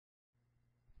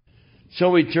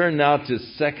Shall we turn now to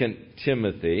 2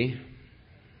 Timothy?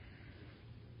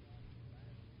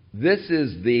 This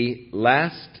is the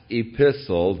last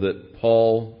epistle that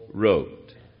Paul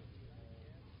wrote.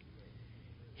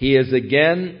 He is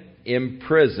again in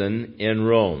prison in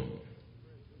Rome.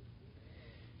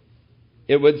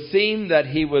 It would seem that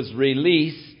he was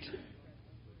released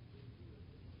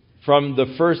from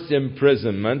the first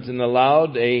imprisonment and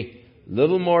allowed a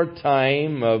little more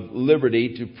time of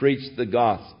liberty to preach the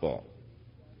gospel.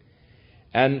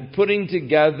 And putting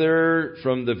together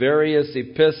from the various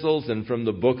epistles and from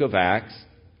the book of Acts,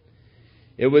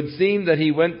 it would seem that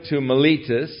he went to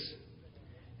Miletus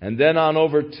and then on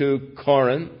over to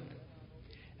Corinth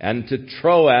and to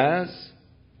Troas,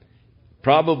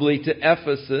 probably to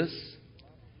Ephesus,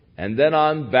 and then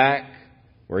on back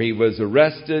where he was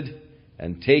arrested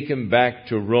and taken back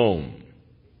to Rome.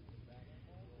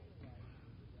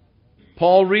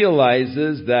 Paul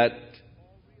realizes that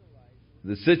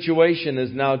the situation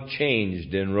has now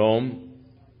changed in Rome.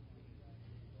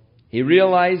 He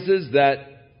realizes that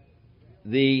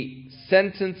the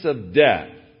sentence of death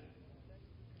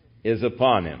is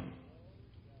upon him.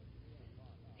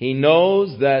 He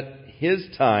knows that his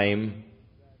time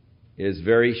is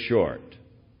very short,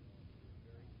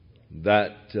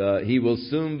 that he will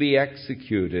soon be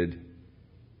executed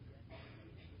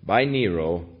by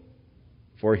Nero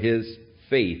for his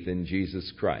faith in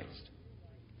Jesus Christ.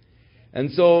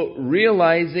 And so,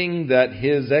 realizing that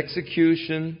his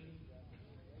execution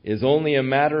is only a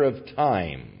matter of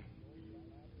time,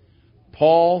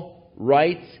 Paul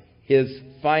writes his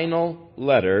final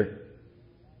letter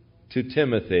to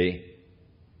Timothy,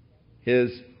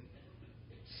 his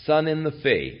son in the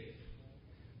faith,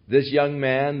 this young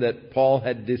man that Paul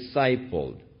had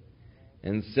discipled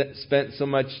and spent so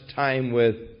much time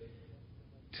with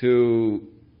to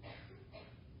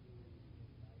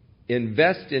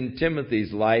invest in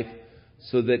Timothy's life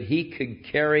so that he could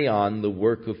carry on the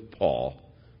work of Paul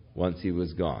once he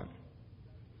was gone.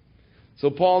 So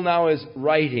Paul now is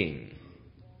writing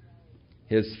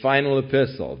his final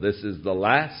epistle. This is the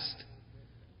last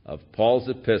of Paul's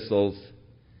epistles.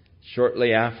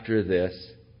 Shortly after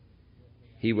this,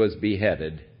 he was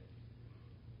beheaded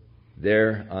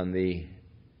there on the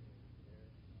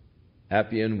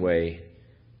Appian Way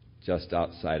just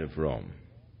outside of Rome.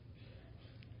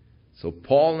 So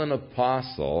Paul, an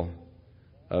apostle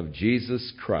of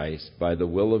Jesus Christ by the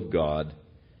will of God,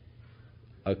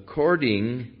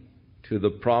 according to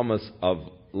the promise of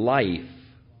life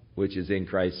which is in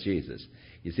Christ Jesus.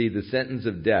 You see, the sentence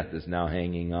of death is now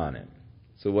hanging on him.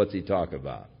 So what's he talk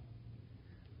about?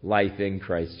 Life in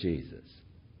Christ Jesus.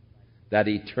 That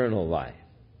eternal life.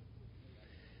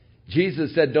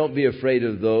 Jesus said, don't be afraid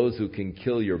of those who can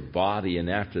kill your body, and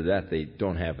after that they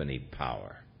don't have any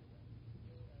power.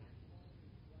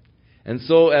 And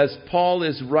so as Paul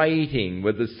is writing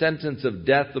with the sentence of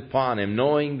death upon him,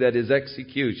 knowing that his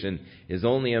execution is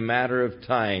only a matter of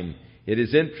time, it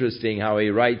is interesting how he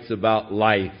writes about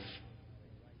life.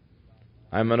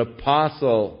 I'm an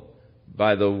apostle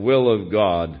by the will of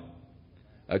God,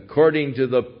 according to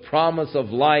the promise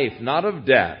of life, not of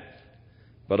death,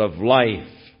 but of life,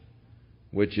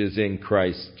 which is in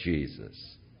Christ Jesus.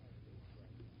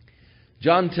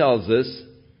 John tells us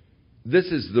this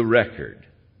is the record.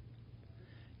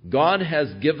 God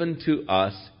has given to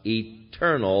us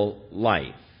eternal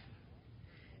life.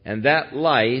 And that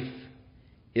life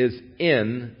is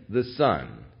in the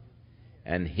Son.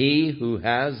 And he who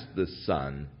has the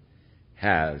Son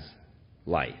has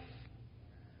life,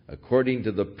 according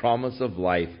to the promise of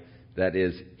life that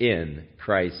is in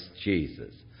Christ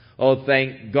Jesus. Oh,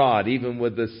 thank God, even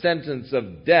with the sentence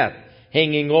of death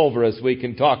hanging over us, we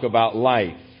can talk about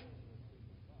life.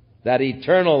 That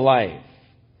eternal life.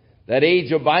 That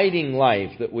age-abiding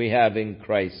life that we have in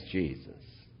Christ Jesus.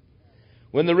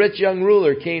 When the rich young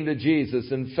ruler came to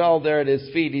Jesus and fell there at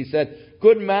his feet, he said,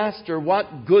 Good Master,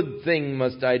 what good thing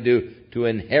must I do to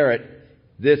inherit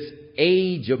this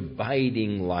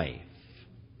age-abiding life?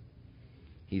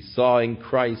 He saw in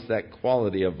Christ that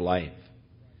quality of life,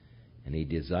 and he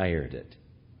desired it.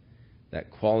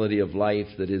 That quality of life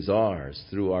that is ours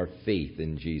through our faith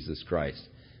in Jesus Christ.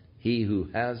 He who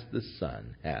has the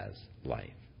Son has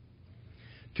life.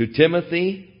 To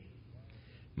Timothy,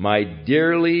 my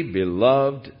dearly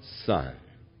beloved son.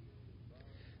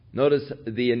 Notice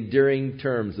the endearing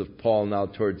terms of Paul now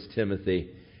towards Timothy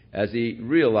as he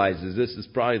realizes this is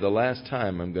probably the last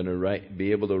time I'm going to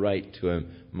be able to write to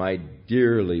him, my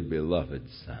dearly beloved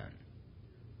son.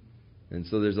 And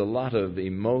so there's a lot of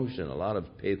emotion, a lot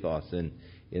of pathos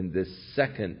in this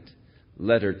second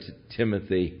letter to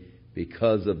Timothy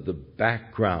because of the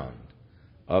background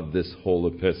of this whole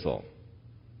epistle.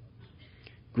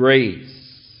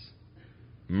 grace,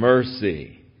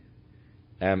 mercy,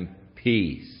 and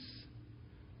peace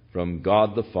from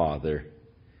God the Father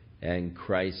and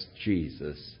Christ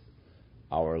Jesus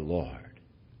our Lord.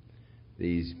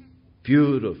 These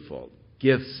beautiful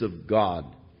gifts of God,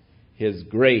 His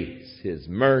grace, His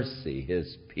mercy,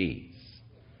 His peace.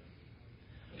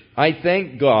 I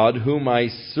thank God, whom I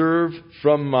serve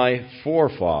from my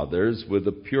forefathers with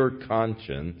a pure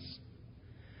conscience,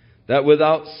 that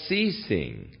without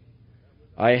ceasing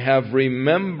I have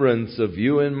remembrance of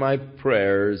you in my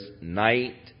prayers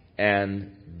night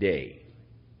and day.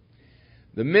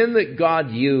 The men that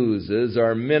God uses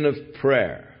are men of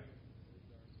prayer.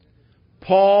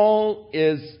 Paul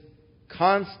is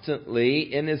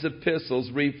constantly in his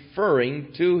epistles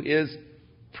referring to his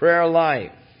prayer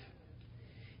life.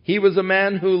 He was a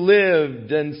man who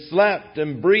lived and slept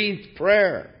and breathed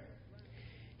prayer.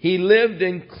 He lived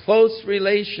in close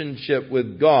relationship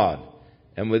with God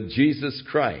and with Jesus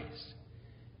Christ.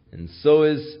 And so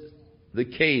is the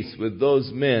case with those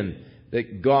men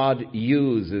that God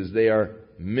uses. They are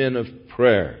men of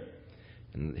prayer.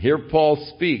 And here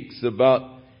Paul speaks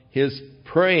about his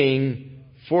praying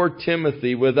for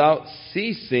Timothy without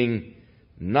ceasing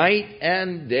night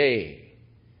and day.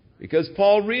 Because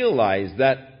Paul realized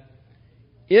that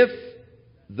if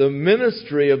the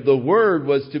ministry of the Word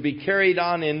was to be carried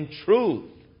on in truth,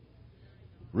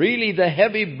 really the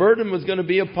heavy burden was going to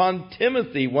be upon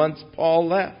Timothy once Paul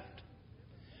left.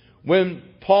 When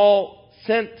Paul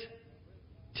sent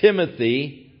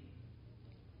Timothy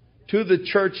to the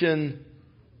church in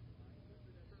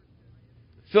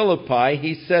Philippi,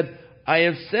 he said, I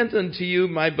have sent unto you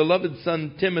my beloved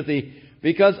son Timothy,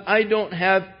 because I don't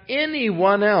have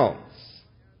anyone else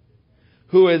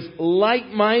who is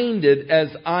like-minded as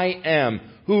I am,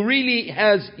 who really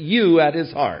has you at his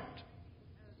heart.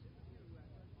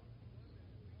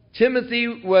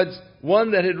 Timothy was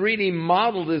one that had really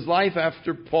modeled his life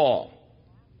after Paul.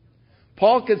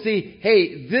 Paul could see,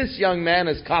 hey, this young man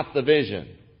has caught the vision.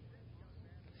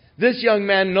 This young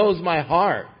man knows my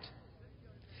heart.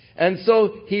 And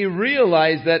so he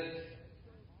realized that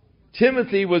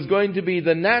Timothy was going to be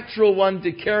the natural one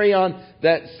to carry on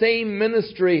that same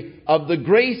ministry of the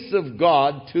grace of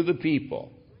God to the people.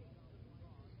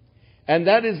 And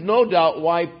that is no doubt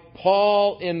why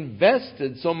Paul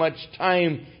invested so much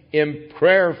time in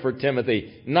prayer for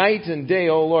Timothy. Night and day,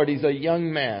 oh Lord, he's a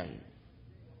young man.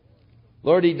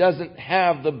 Lord, he doesn't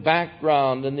have the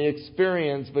background and the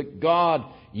experience, but God,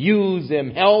 use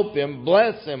him, help him,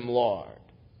 bless him, Lord.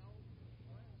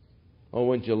 Oh,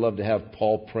 wouldn't you love to have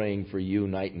Paul praying for you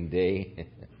night and day?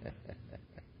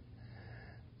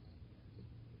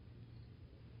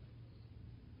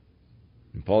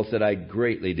 And Paul said, I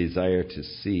greatly desire to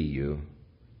see you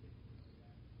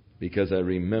because I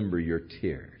remember your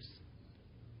tears.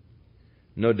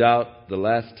 No doubt the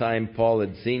last time Paul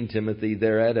had seen Timothy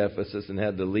there at Ephesus and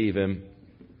had to leave him,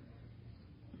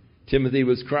 Timothy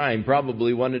was crying,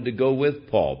 probably wanted to go with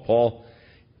Paul. Paul,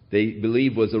 they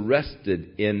believe, was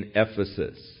arrested in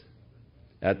Ephesus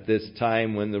at this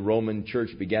time when the Roman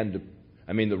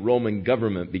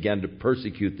government began to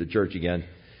persecute the church again.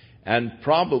 And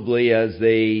probably as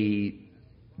they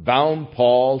bound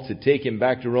Paul to take him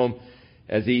back to Rome,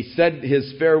 as he said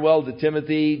his farewell to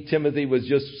Timothy, Timothy was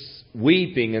just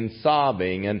weeping and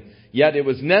sobbing. And yet it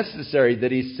was necessary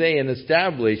that he say and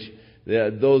establish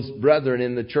those brethren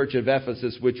in the church of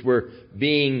Ephesus which were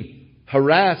being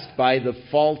harassed by the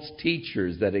false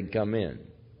teachers that had come in.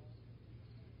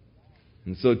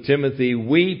 And so Timothy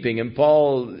weeping, and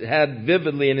Paul had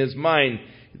vividly in his mind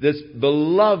this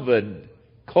beloved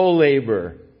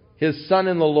co-laborer, his son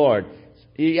in the Lord.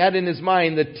 He had in his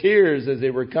mind the tears as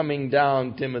they were coming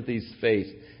down Timothy's face.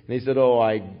 And he said, oh,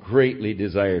 I greatly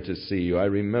desire to see you. I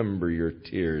remember your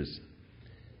tears.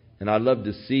 And I'd love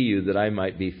to see you that I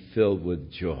might be filled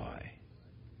with joy.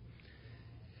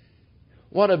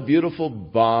 What a beautiful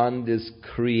bond is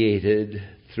created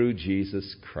through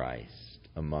Jesus Christ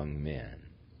among men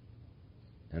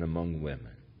and among women.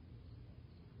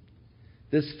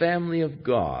 This family of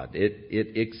God,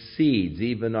 it exceeds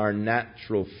even our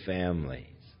natural families.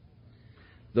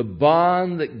 The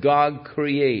bond that God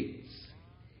creates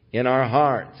in our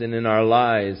hearts and in our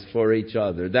lives for each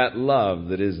other, that love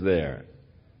that is there.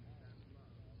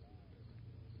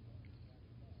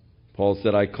 Paul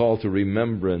said, I call to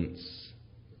remembrance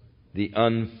the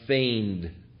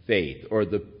unfeigned faith, or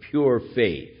the pure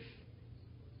faith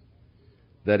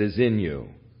that is in you,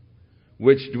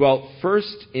 which dwelt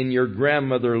first in your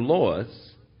grandmother Lois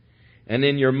and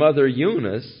in your mother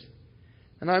Eunice,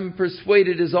 and I'm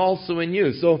persuaded is also in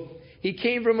you. So he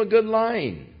came from a good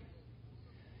line.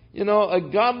 A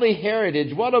godly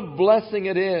heritage. What a blessing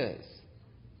it is.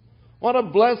 What a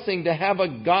blessing to have a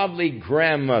godly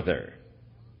grandmother.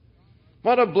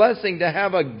 What a blessing to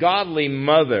have a godly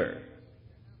mother.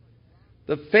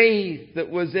 The faith that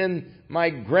was in my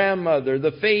grandmother,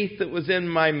 the faith that was in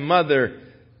my mother,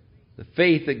 the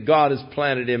faith that God has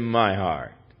planted in my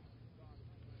heart.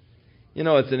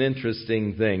 It's an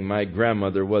interesting thing. My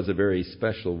grandmother was a very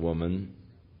special woman.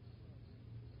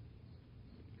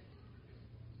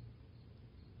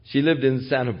 She lived in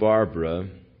Santa Barbara.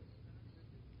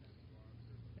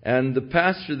 And the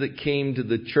pastor that came to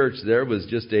the church there was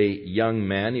just a young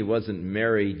man. He wasn't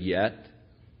married yet.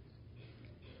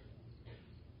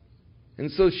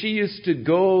 And so she used to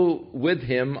go with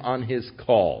him on his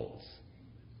calls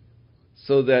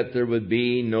so that there would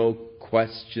be no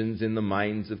questions in the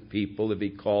minds of people if he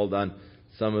called on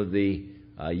some of the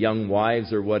young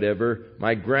wives or whatever.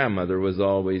 My grandmother was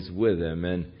always with him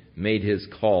and made his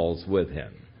calls with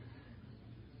him.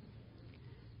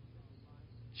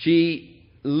 She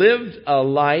lived a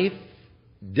life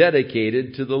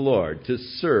dedicated to the Lord, to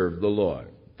serve the Lord.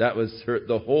 That was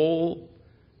the whole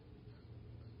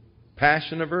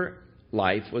passion of her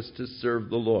life, was to serve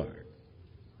the Lord.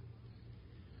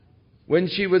 When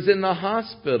she was in the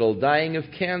hospital dying of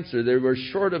cancer, they were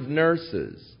short of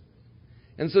nurses.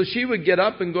 And so she would get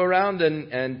up and go around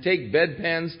and take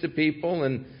bedpans to people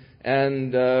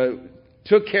and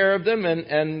took care of them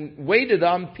and waited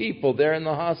on people there in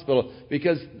the hospital,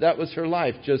 because that was her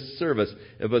life, just service.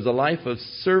 It was a life of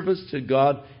service to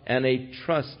God and a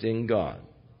trust in God.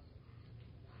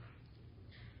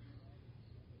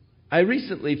 I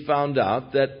recently found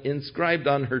out that inscribed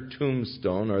on her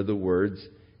tombstone are the words,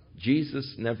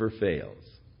 "Jesus never fails."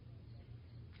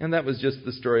 And that was just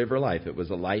the story of her life. It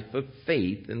was a life of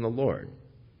faith in the Lord.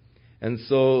 And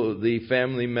so the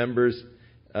family members,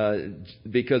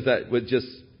 because that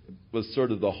was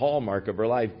sort of the hallmark of her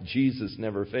life, Jesus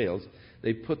never fails,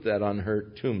 they put that on her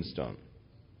tombstone.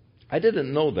 I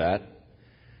didn't know that.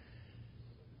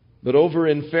 But over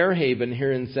in Fairhaven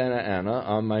here in Santa Ana,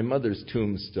 on my mother's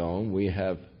tombstone, we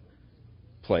have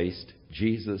placed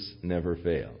Jesus never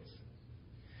fails.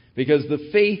 Because the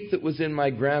faith that was in my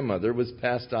grandmother was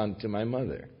passed on to my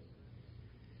mother.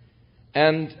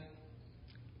 And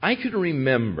I could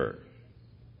remember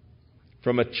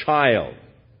from a child,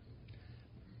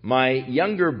 my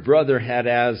younger brother had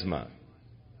asthma.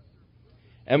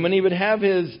 And when he would have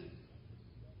his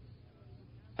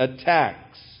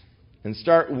attacks and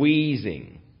start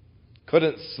wheezing,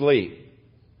 couldn't sleep,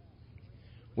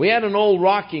 we had an old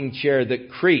rocking chair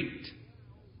that creaked.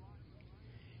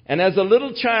 And as a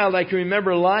little child, I can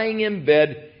remember lying in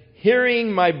bed,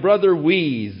 hearing my brother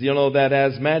wheeze, that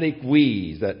asthmatic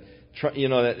wheeze, that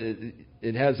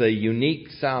it has a unique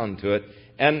sound to it.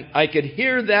 And I could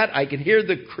hear that. I could hear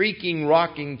the creaking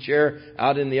rocking chair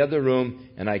out in the other room.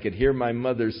 And I could hear my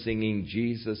mother singing,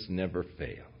 "Jesus never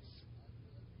fails.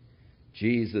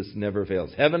 Jesus never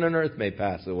fails. Heaven and earth may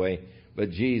pass away,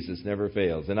 but Jesus never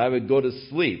fails." And I would go to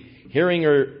sleep hearing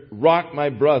her rock my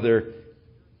brother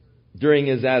during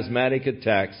his asthmatic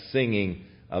attacks, singing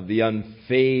of the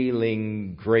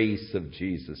unfailing grace of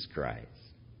Jesus Christ.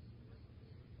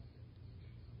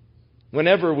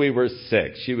 Whenever we were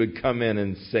sick, she would come in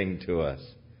and sing to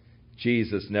us,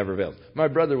 "Jesus never fails." My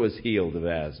brother was healed of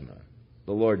asthma.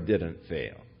 The Lord didn't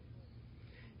fail.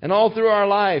 And all through our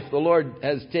life, the Lord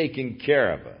has taken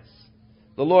care of us.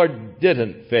 The Lord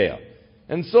didn't fail.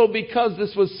 And so because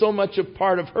this was so much a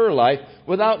part of her life,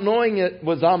 without knowing it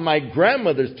was on my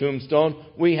grandmother's tombstone,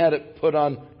 we had it put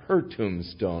on her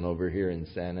tombstone over here in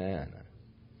Santa Ana.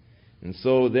 And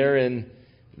so there in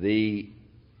the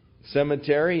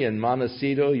cemetery in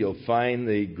Montecito, you'll find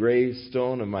the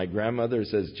gravestone of my grandmother. It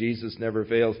says, "Jesus never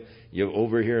fails."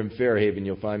 Over here in Fairhaven,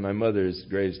 you'll find my mother's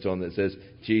gravestone that says,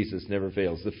 "Jesus never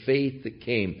fails." The faith that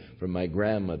came from my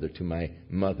grandmother to my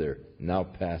mother now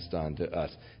passed on to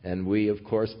us. And we, of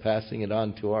course, passing it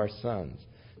on to our sons.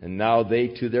 And now they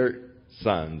to their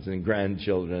sons and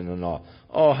grandchildren and all.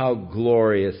 Oh, how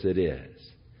glorious it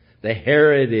is. The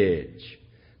heritage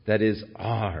that is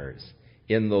ours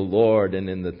in the Lord and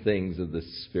in the things of the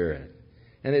Spirit.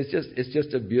 And it's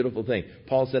just a beautiful thing.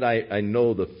 Paul said, I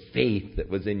know the faith that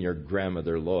was in your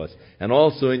grandmother Lois, and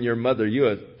also in your mother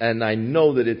Eunice, and I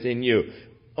know that it's in you.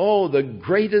 Oh, the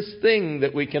greatest thing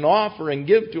that we can offer and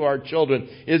give to our children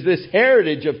is this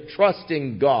heritage of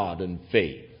trusting God and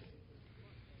faith.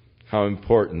 How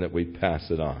important that we pass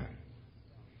it on.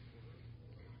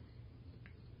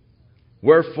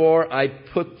 "Wherefore I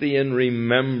put thee in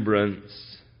remembrance,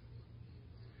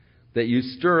 that you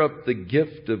stir up the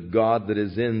gift of God that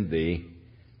is in thee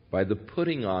by the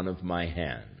putting on of my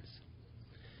hands."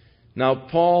 Now,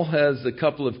 Paul has a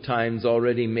couple of times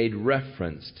already made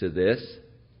reference to this.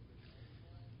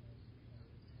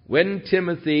 When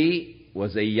Timothy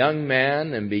was a young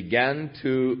man and began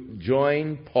to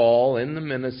join Paul in the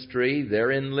ministry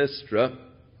there in Lystra,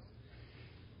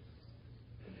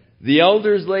 the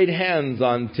elders laid hands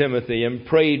on Timothy and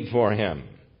prayed for him.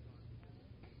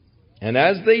 And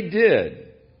as they did,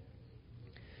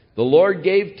 the Lord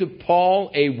gave to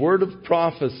Paul a word of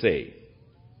prophecy,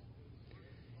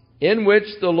 in which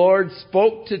the Lord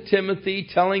spoke to Timothy,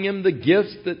 telling him the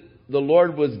gifts that the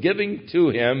Lord was giving to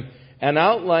him and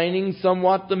outlining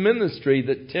somewhat the ministry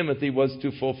that Timothy was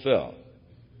to fulfill.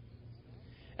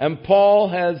 And Paul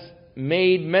has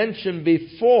made mention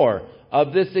before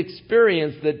of this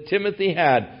experience that Timothy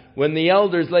had when the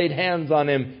elders laid hands on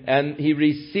him and he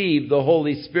received the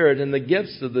Holy Spirit and the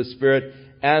gifts of the Spirit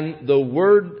and the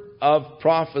word of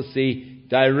prophecy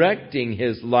directing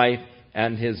his life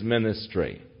and his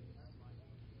ministry.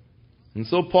 And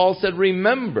so Paul said,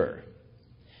 remember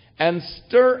and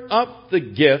stir up the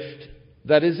gift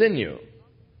that is in you,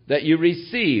 that you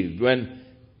received when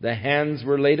the hands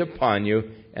were laid upon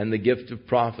you and the gift of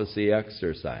prophecy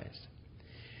exercised.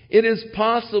 It is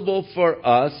possible for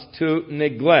us to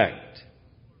neglect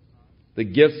the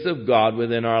gifts of God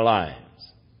within our lives.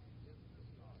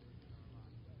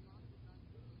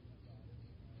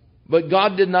 But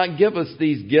God did not give us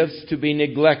these gifts to be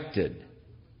neglected.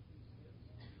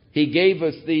 He gave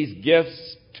us these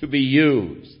gifts to be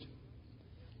used.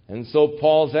 And so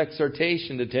Paul's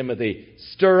exhortation to Timothy,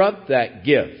 stir up that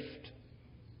gift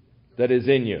that is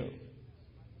in you.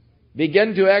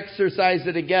 Begin to exercise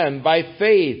it again. By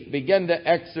faith, begin to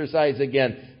exercise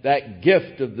again that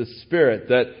gift of the Spirit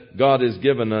that God has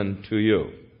given unto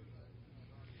you.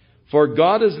 For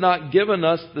God has not given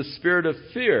us the spirit of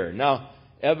fear. Now,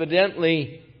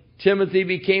 evidently, Timothy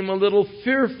became a little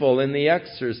fearful in the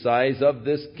exercise of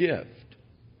this gift.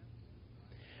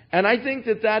 And I think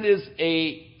that that is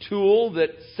a tool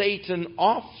that Satan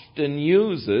often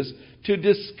uses to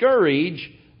discourage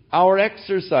our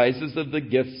exercises of the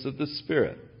gifts of the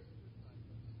Spirit.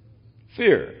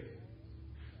 Fear.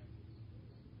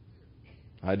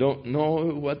 I don't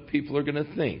know what people are going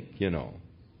to think,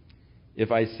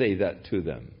 if I say that to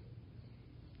them.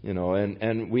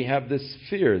 And we have this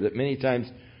fear that many times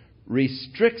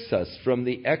restricts us from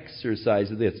the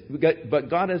exercise of this. But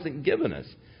God hasn't given us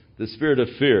the spirit of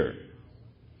fear,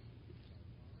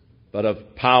 but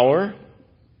of power,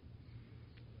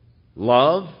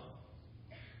 love,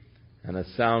 and a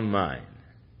sound mind.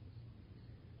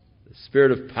 The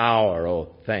spirit of power,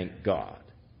 oh, thank God.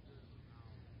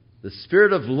 The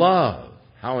spirit of love,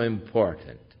 how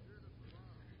important.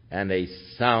 And a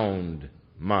sound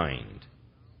mind.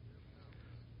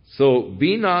 So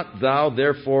be not thou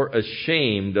therefore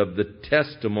ashamed of the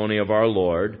testimony of our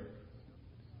Lord,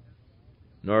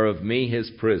 nor of me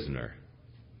his prisoner.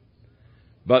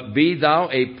 But be thou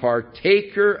a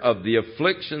partaker of the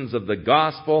afflictions of the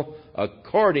gospel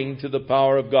according to the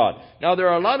power of God. Now, there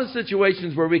are a lot of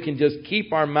situations where we can just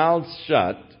keep our mouths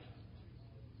shut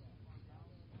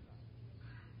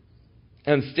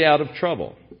and stay out of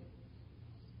trouble,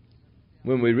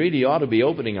 when we really ought to be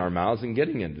opening our mouths and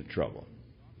getting into trouble.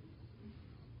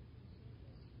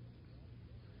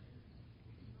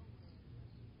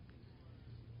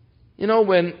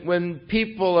 When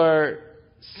people are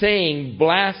saying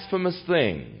blasphemous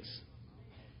things,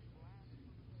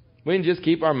 we can just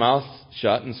keep our mouths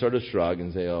shut and sort of shrug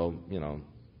and say, oh,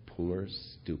 poor,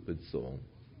 stupid soul.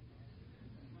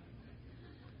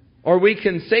 Or we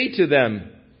can say to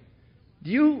them, do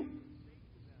you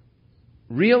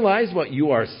realize what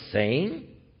you are saying?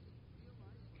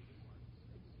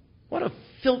 What a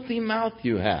filthy mouth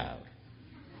you have.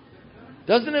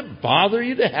 Doesn't it bother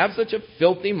you to have such a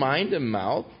filthy mind and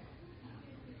mouth?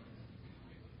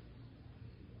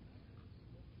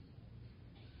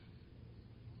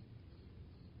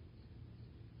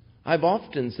 I've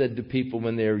often said to people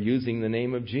when they're using the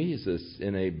name of Jesus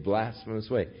in a blasphemous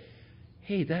way,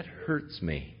 hey, that hurts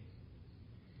me.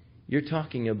 You're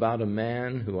talking about a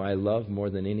man who I love more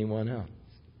than anyone else,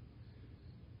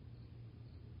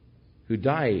 who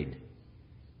died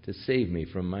to save me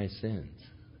from my sins.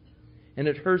 And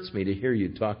it hurts me to hear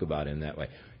you talk about him that way.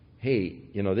 Hey,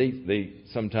 they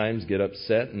sometimes get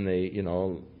upset and they,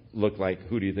 look like,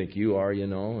 who do you think you are,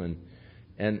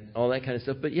 and all that kind of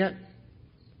stuff. But yet,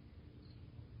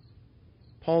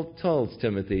 Paul tells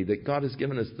Timothy that God has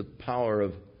given us the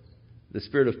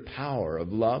spirit of power,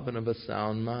 of love, and of a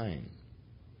sound mind.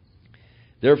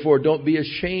 Therefore, don't be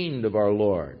ashamed of our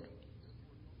Lord,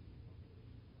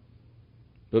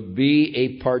 but be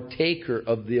a partaker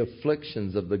of the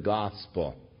afflictions of the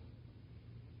gospel.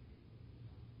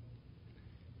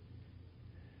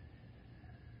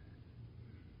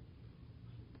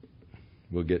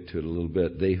 We'll get to it a little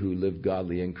bit. They who live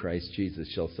godly in Christ Jesus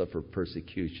shall suffer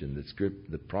persecution.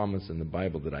 The promise in the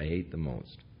Bible that I hate the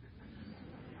most.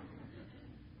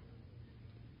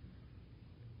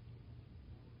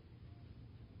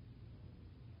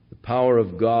 The power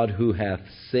of God who hath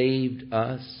saved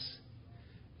us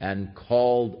and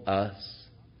called us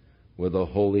with a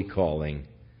holy calling,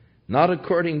 not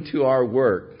according to our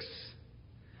works,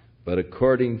 but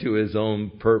according to His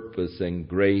own purpose and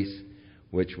grace,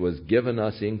 which was given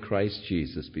us in Christ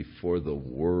Jesus before the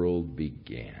world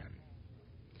began.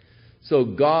 So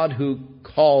God who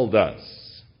called us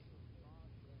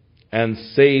and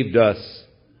saved us,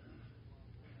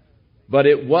 but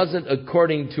it wasn't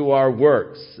according to our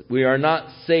works. We are not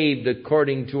saved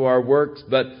according to our works,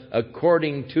 but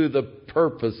according to the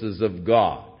purposes of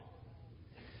God.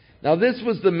 Now this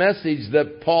was the message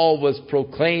that Paul was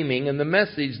proclaiming, and the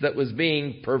message that was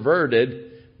being perverted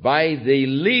by the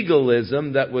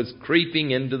legalism that was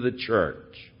creeping into the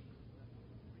church.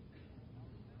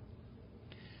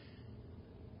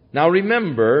 Now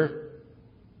remember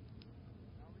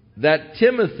that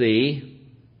Timothy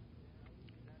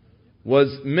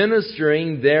was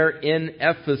ministering there in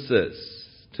Ephesus,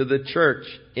 to the church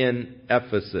in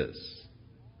Ephesus.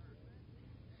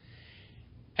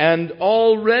 And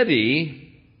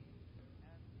already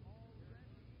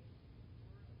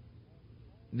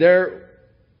there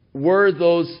were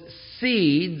those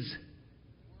seeds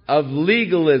of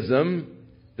legalism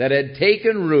that had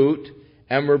taken root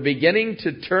and were beginning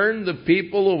to turn the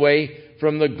people away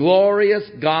from the glorious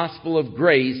gospel of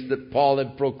grace that Paul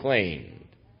had proclaimed.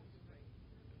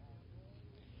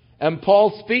 And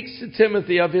Paul speaks to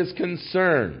Timothy of his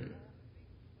concern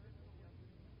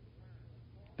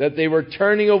that they were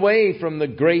turning away from the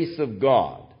grace of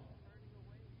God,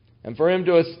 and for him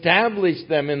to establish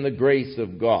them in the grace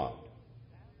of God.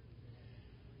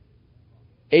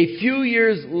 A few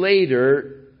years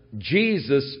later,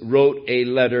 Jesus wrote a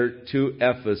letter to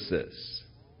Ephesus.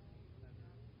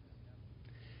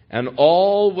 And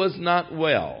all was not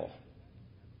well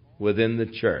within the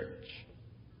church.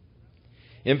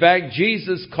 In fact,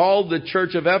 Jesus called the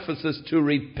church of Ephesus to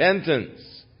repentance.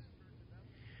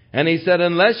 And He said,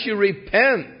 unless you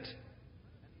repent,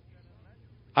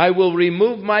 I will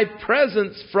remove my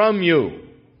presence from you.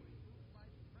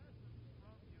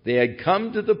 They had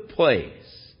come to the place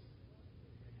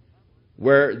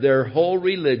where their whole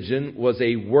religion was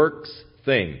a works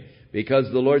thing.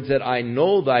 Because the Lord said, I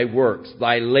know thy works,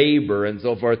 thy labor, and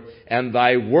so forth, and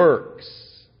thy works.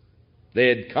 They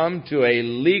had come to a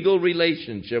legal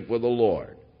relationship with the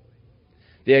Lord.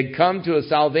 They had come to a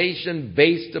salvation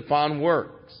based upon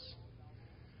works.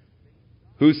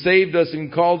 Who saved us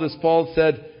and called us, Paul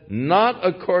said, not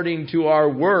according to our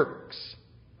works,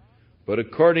 but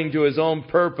according to His own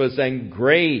purpose and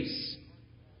grace,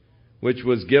 which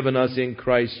was given us in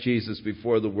Christ Jesus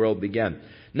before the world began.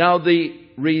 Now, the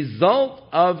result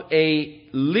of a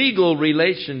legal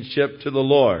relationship to the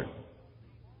Lord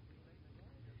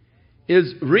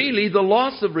is really the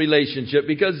loss of relationship,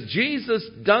 because Jesus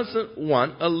doesn't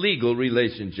want a legal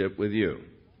relationship with you.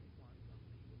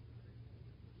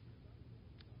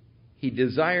 He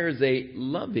desires a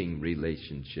loving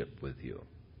relationship with you.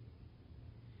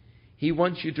 He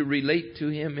wants you to relate to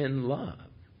Him in love.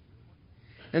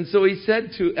 And so He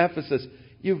said to Ephesus,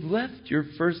 you've left your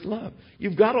first love.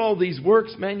 You've got all these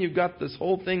works, man. You've got this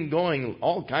whole thing going,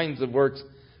 all kinds of works.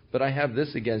 But I have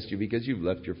this against you because you've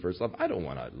left your first love. I don't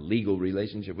want a legal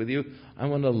relationship with you. I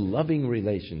want a loving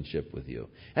relationship with you.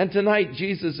 And tonight,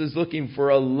 Jesus is looking for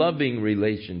a loving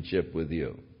relationship with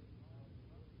you.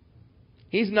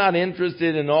 He's not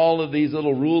interested in all of these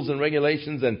little rules and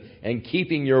regulations and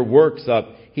keeping your works up.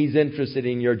 He's interested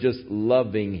in your just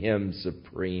loving Him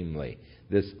supremely.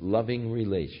 This loving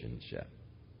relationship.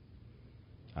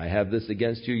 I have this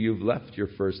against you. You've left your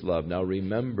first love. Now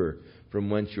remember from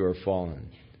whence you are fallen.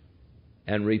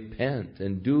 And repent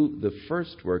and do the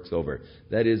first works over.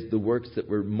 That is, the works that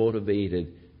were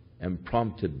motivated and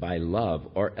prompted by love.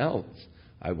 Or else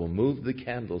I will move the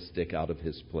candlestick out of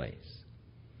his place.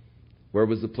 Where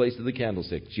was the place of the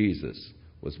candlestick? Jesus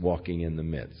was walking in the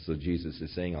midst. So Jesus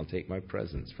is saying, I'll take my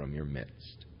presence from your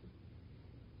midst.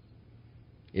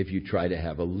 If you try to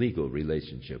have a legal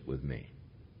relationship with me.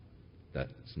 That's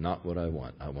not what I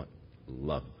want. I want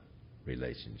love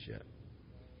relationship.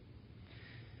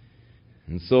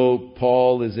 And so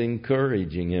Paul is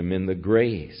encouraging him in the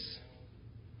grace.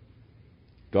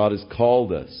 God has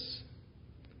called us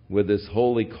with this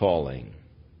holy calling.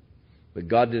 But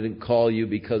God didn't call you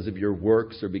because of your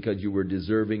works or because you were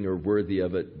deserving or worthy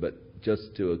of it, but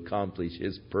just to accomplish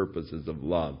His purposes of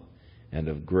love and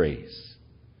of grace.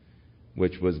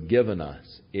 which was given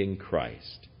us in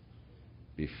Christ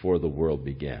before the world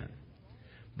began.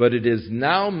 But it is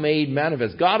now made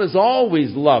manifest. God has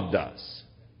always loved us.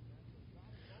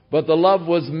 But the love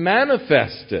was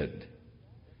manifested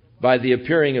by the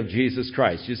appearing of Jesus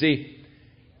Christ. You see,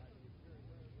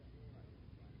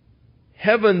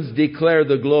 heavens declare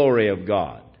the glory of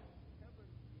God.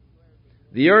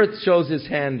 The earth shows His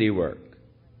handiwork.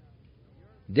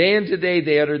 Day into day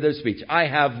they utter their speech. I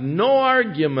have no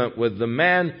argument with the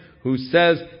man who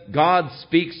says, God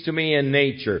speaks to me in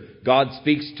nature. God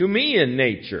speaks to me in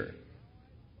nature.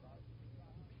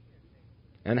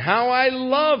 And how I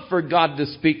love for God to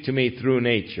speak to me through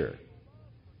nature.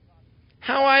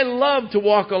 How I love to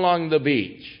walk along the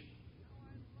beach.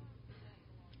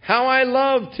 How I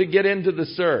love to get into the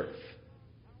surf.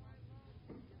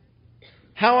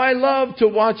 How I love to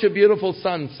watch a beautiful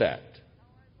sunset.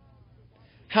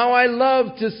 How I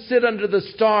love to sit under the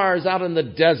stars out in the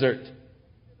desert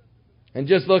and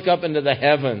just look up into the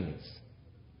heavens,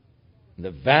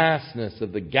 the vastness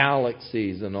of the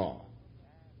galaxies and all.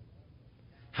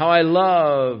 How I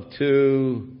love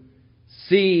to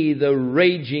see the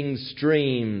raging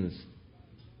streams.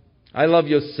 I love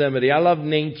Yosemite. I love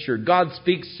nature. God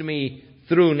speaks to me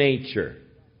through nature.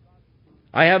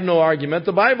 I have no argument.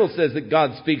 The Bible says that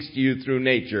God speaks to you through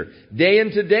nature. Day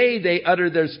into day they utter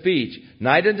their speech.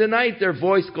 Night into night their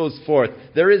voice goes forth.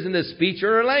 There isn't a speech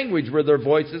or a language where their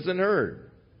voice isn't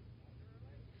heard.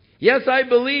 Yes, I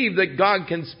believe that God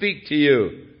can speak to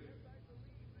you.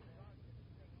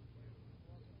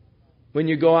 When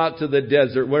you go out to the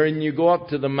desert, when you go up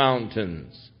to the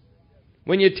mountains,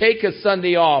 when you take a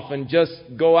Sunday off and just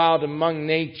go out among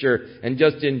nature and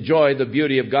just enjoy the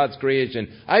beauty of God's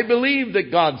creation, I believe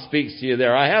that God speaks to you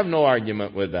there. I have no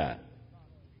argument with that.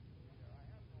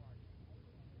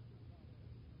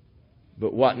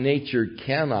 But what nature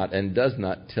cannot and does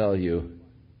not tell you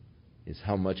is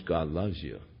how much God loves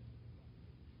you.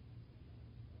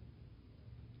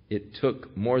 It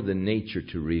took more than nature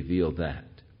to reveal that.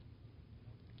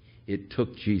 It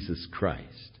took Jesus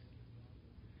Christ.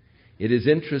 It is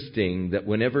interesting that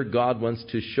whenever God wants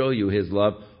to show you His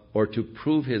love or to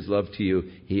prove His love to you,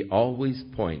 He always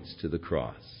points to the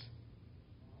cross.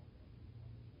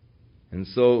 And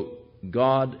so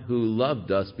God, who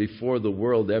loved us before the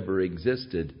world ever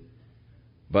existed,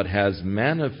 but has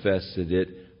manifested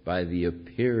it by the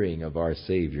appearing of our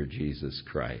Savior Jesus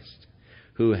Christ,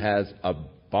 who has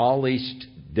abolished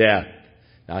death.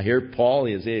 Now here Paul,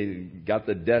 he got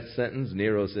the death sentence.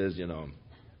 Nero says,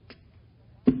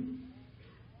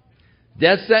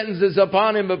 death sentence is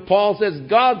upon him, but Paul says,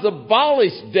 God's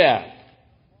abolished death.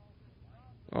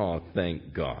 Oh,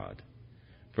 thank God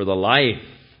for the life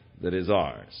that is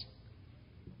ours.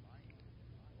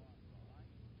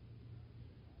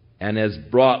 And has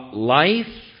brought life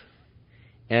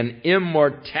and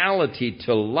immortality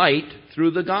to light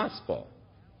through the gospel.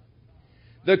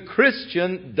 The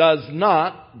Christian does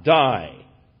not die.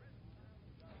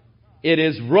 It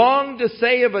is wrong to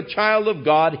say of a child of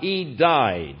God, he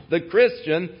died. The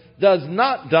Christian does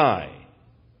not die.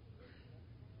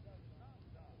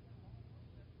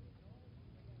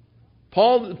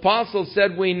 Paul the Apostle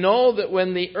said, we know that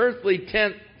when the earthly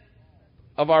tent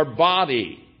of our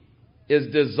body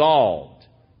is dissolved,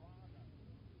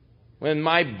 when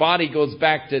my body goes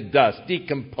back to dust,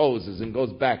 decomposes and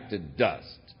goes back to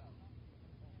dust,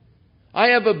 I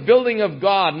have a building of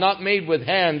God not made with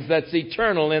hands that's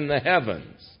eternal in the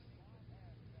heavens.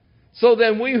 So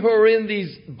then we who are in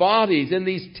these bodies, in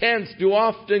these tents, do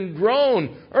often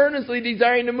groan, earnestly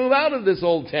desiring to move out of this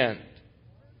old tent.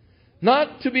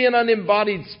 Not to be an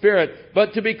unembodied spirit,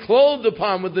 but to be clothed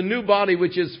upon with the new body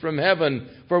which is from heaven.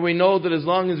 For we know that as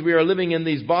long as we are living in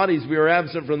these bodies, we are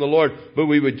absent from the Lord. But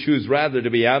we would choose rather to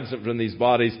be absent from these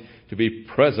bodies, to be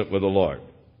present with the Lord.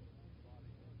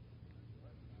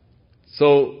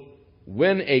 So,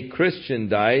 when a Christian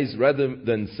dies, rather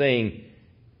than saying,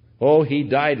 oh, he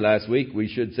died last week, we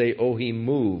should say, oh, he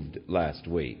moved last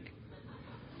week.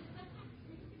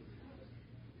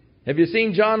 Have you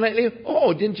seen John lately?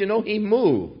 Oh, didn't you know he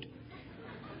moved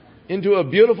into a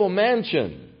beautiful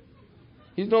mansion?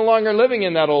 He's no longer living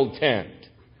in that old tent.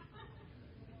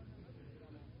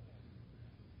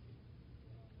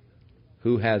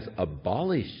 Who has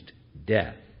abolished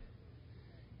death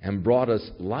and brought us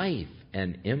life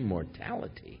and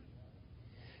immortality.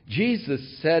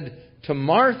 Jesus said to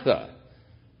Martha,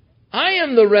 I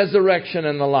am the resurrection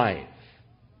and the life.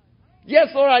 Yes,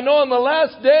 Lord, I know on the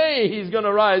last day He's going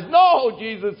to rise. No,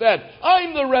 Jesus said,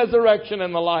 I'm the resurrection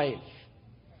and the life.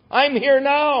 I'm here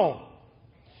now.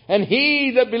 And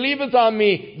he that believeth on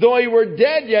me, though he were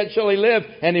dead, yet shall he live.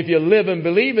 And if you live and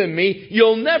believe in me,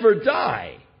 you'll never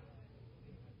die.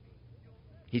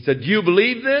 He said, do you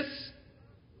believe this?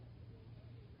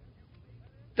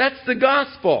 That's the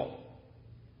gospel.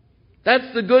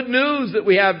 That's the good news that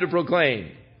we have to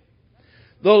proclaim.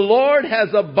 The Lord has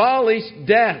abolished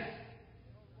death.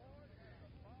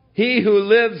 He who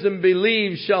lives and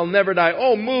believes shall never die.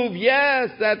 Oh, move. Yes,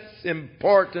 that's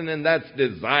important and that's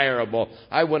desirable.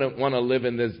 I wouldn't want to live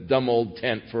in this dumb old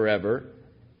tent forever.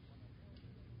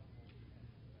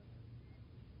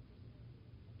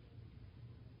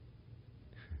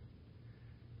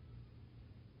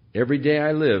 Every day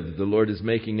I live, the Lord is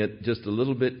making it just a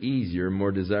little bit easier,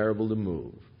 more desirable to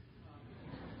move.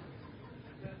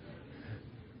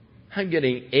 I'm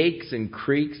getting aches and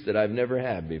creaks that I've never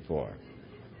had before.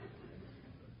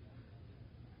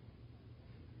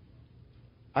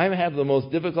 I have the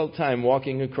most difficult time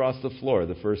walking across the floor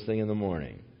the first thing in the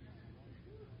morning.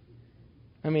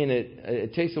 I mean,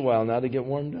 it takes a while now to get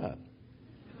warmed up.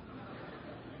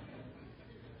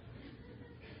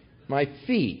 My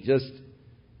feet just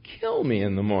kill me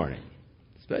in the morning,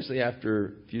 especially after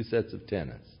a few sets of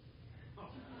tennis.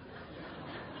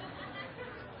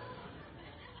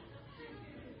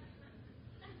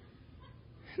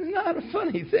 It's not a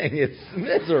funny thing. It's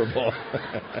miserable.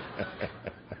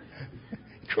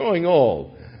 Growing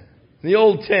old. The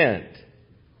old tent.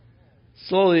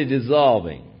 Slowly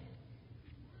dissolving.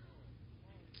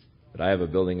 But I have a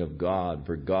building of God,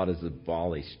 for God has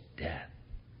abolished death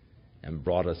and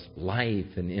brought us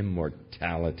life and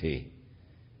immortality.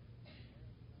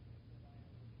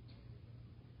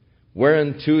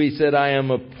 Whereunto he said, I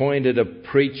am appointed a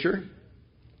preacher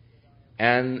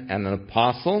and an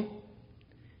apostle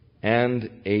and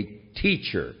a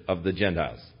teacher of the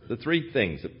Gentiles. The three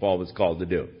things that Paul was called to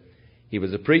do. He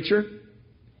was a preacher,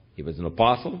 he was an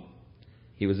apostle,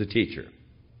 he was a teacher.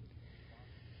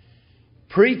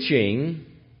 Preaching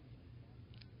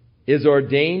is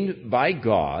ordained by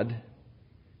God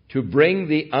to bring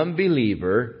the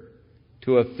unbeliever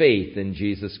to a faith in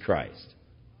Jesus Christ.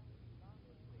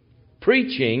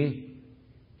 Preaching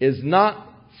is not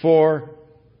for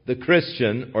the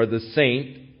Christian or the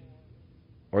saint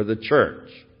or the church.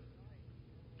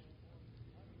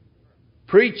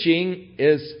 Preaching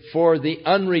is for the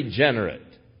unregenerate.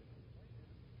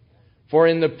 For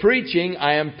in the preaching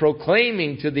I am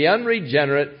proclaiming to the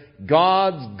unregenerate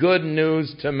God's good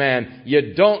news to man.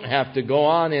 You don't have to go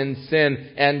on in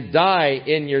sin and die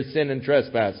in your sin and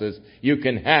trespasses. You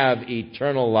can have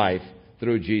eternal life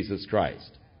through Jesus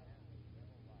Christ.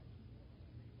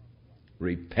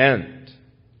 Repent.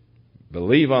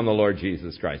 Believe on the Lord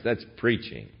Jesus Christ. That's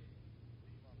preaching.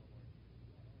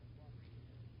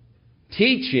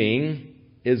 Teaching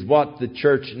is what the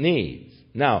church needs.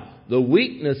 Now, the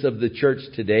weakness of the church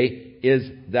today is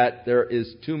that there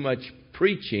is too much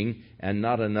preaching and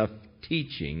not enough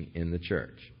teaching in the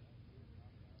church.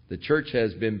 The church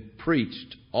has been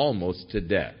preached almost to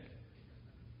death.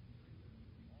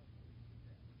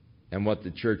 And what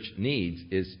the church needs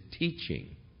is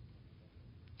teaching.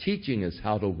 Teaching us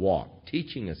how to walk.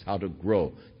 Teaching us how to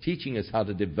grow. Teaching us how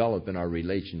to develop in our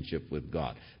relationship with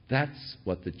God. That's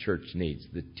what the church needs,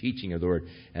 the teaching of the Word.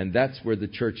 And that's where the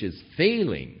church is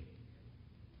failing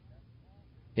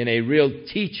in a real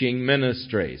teaching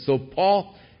ministry. So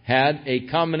Paul had a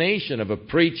combination of a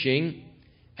preaching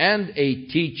and a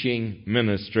teaching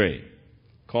ministry,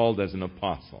 called as an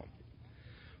apostle.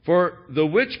 For the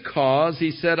which cause,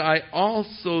 he said, I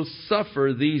also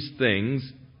suffer these things.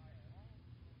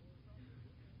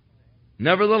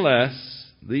 Nevertheless,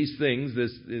 these things,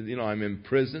 I'm in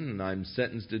prison and I'm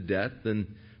sentenced to death, and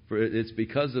it's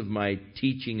because of my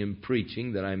teaching and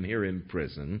preaching that I'm here in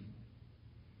prison.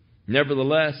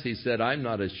 Nevertheless, he said, I'm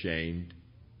not ashamed,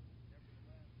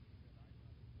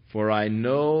 for I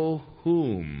know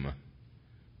whom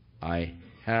I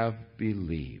have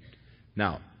believed.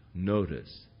 Now,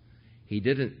 notice, he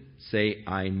didn't say,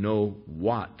 I know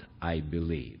what I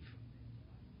believe.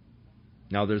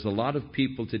 Now, there's a lot of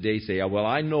people today say, well,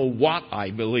 I know what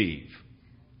I believe.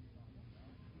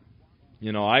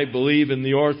 I believe in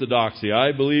the orthodoxy.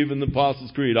 I believe in the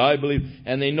Apostles' Creed. I believe,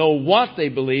 and they know what they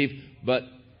believe, but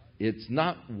it's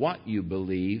not what you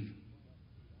believe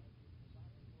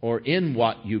or in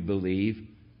what you believe,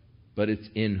 but it's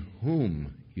in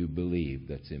whom you believe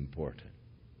that's important.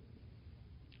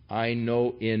 I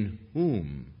know in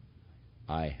whom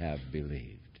I have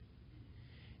believed.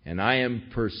 And I am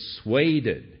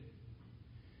persuaded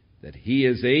that He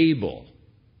is able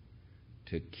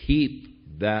to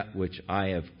keep that which I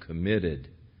have committed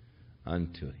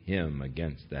unto Him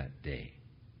against that day.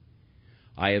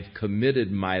 I have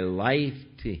committed my life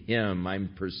to Him.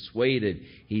 I'm persuaded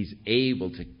He's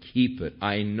able to keep it.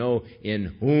 I know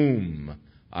in whom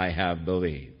I have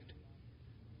believed.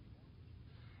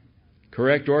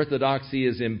 Correct orthodoxy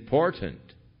is important.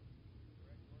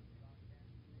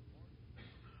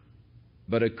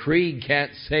 But a creed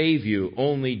can't save you.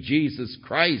 Only Jesus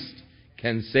Christ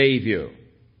can save you.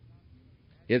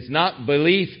 It's not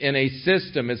belief in a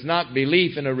system. It's not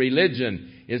belief in a religion.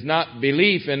 It's not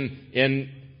belief in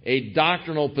a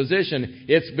doctrinal position.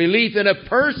 It's belief in a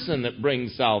person that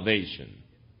brings salvation.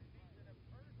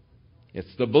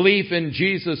 It's the belief in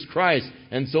Jesus Christ.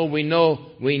 And so we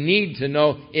need to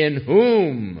know in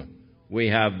whom we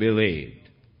have believed.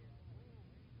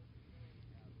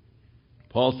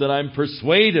 Paul said, I'm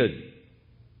persuaded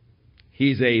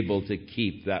He's able to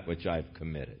keep that which I've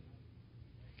committed.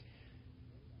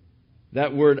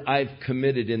 That word I've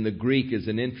committed in the Greek is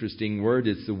an interesting word.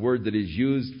 It's the word that is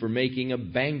used for making a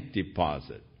bank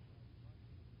deposit.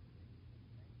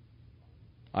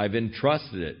 I've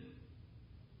entrusted it.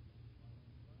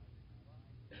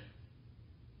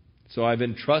 So I've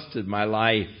entrusted my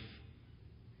life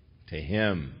to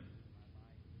Him.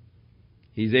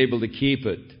 He's able to keep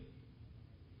it.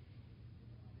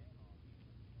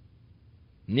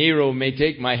 Nero may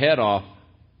take my head off,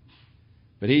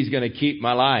 but he's going to keep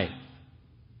my life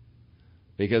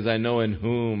because I know in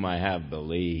whom I have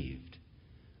believed.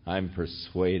 I'm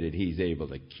persuaded He's able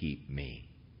to keep me.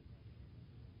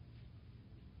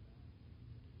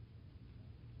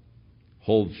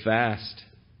 Hold fast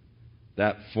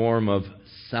that form of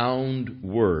sound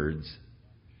words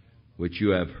which you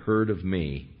have heard of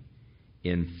me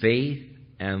in faith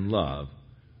and love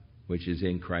which is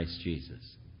in Christ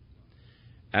Jesus.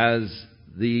 As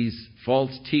these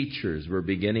false teachers were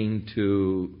beginning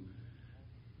to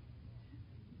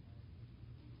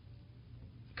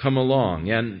come along,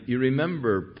 and you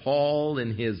remember Paul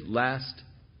in his last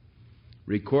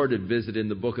recorded visit in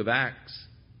the book of Acts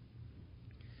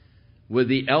with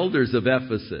the elders of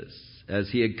Ephesus, as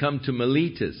he had come to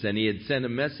Miletus, and he had sent a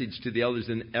message to the elders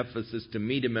in Ephesus to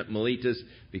meet him at Miletus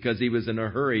because he was in a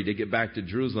hurry to get back to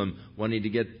Jerusalem, wanting to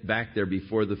get back there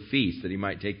before the feast, that he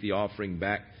might take the offering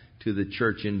back to the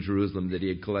church in Jerusalem that he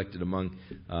had collected among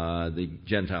the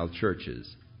Gentile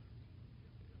churches.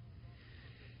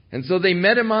 And so they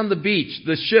met him on the beach.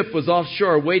 The ship was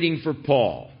offshore waiting for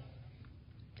Paul.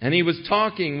 And he was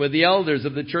talking with the elders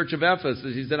of the church of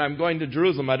Ephesus. He said, I'm going to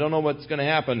Jerusalem. I don't know what's going to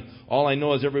happen. All I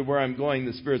know is everywhere I'm going,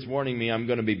 the Spirit's warning me I'm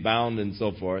going to be bound and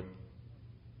so forth.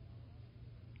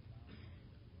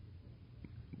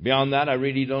 Beyond that, I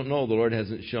really don't know. The Lord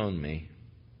hasn't shown me.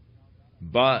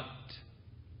 But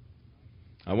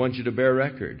I want you to bear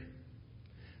record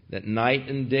that night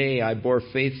and day I bore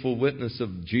faithful witness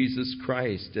of Jesus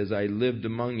Christ as I lived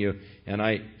among you, and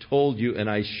I told you and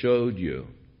I showed you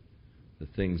the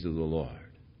things of the Lord.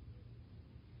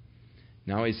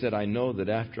 Now he said, I know that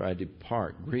after I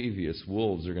depart, grievous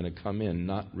wolves are going to come in,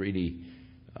 not really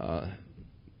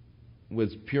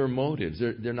with pure motives.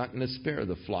 They're not going to spare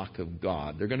the flock of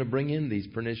God. They're going to bring in these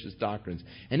pernicious doctrines.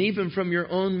 And even from your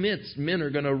own midst, men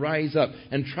are going to rise up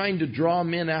and trying to draw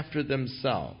men after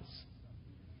themselves.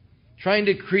 Trying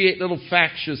to create little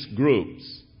factious groups.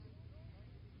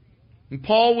 And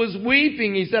Paul was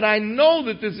weeping. He said, I know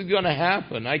that this is going to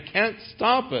happen. I can't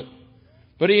stop it.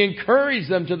 But he encouraged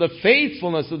them to the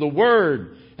faithfulness of the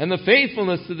Word and the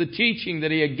faithfulness to the teaching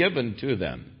that he had given to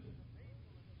them.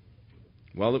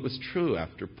 Well, it was true.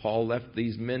 After Paul left,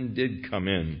 these men did come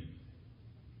in.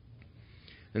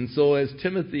 And so as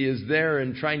Timothy is there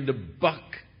and trying to buck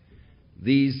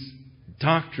these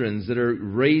doctrines that are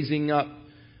raising up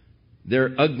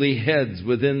their ugly heads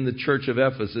within the church of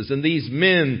Ephesus, and these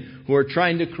men who are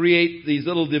trying to create these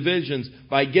little divisions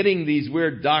by getting these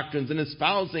weird doctrines and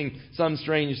espousing some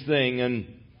strange thing, and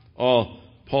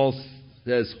Paul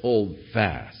says, hold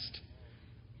fast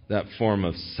that form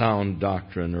of sound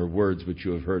doctrine or words which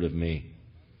you have heard of me.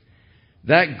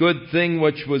 That good thing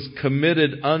which was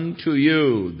committed unto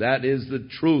you, that is the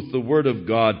truth, the Word of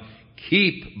God,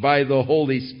 keep by the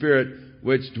Holy Spirit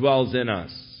which dwells in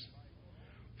us.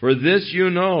 For this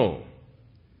you know,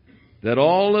 that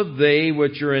all of they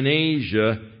which are in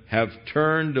Asia have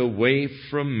turned away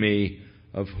from me,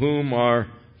 of whom are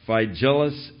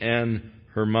Phygellus and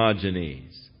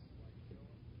Hermogenes.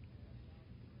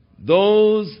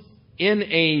 Those in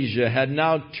Asia had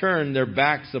now turned their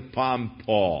backs upon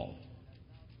Paul.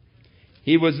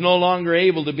 He was no longer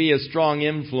able to be a strong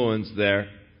influence there.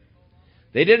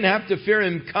 They didn't have to fear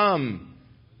him come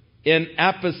in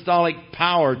apostolic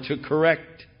power to correct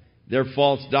their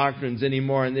false doctrines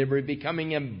anymore, and they were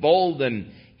becoming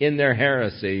emboldened in their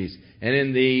heresies. and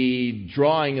in the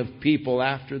drawing of people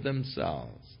after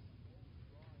themselves.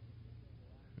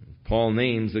 Paul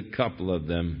names a couple of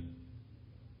them.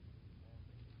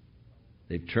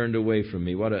 They've turned away from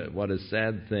me. What a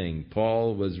sad thing.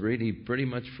 Paul was really pretty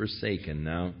much forsaken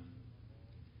now.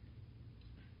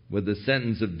 With the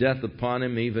sentence of death upon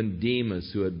him, even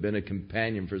Demas, who had been a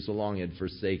companion for so long, had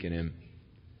forsaken him.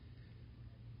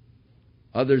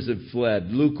 Others had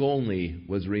fled. Luke only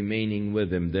was remaining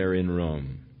with him there in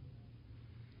Rome.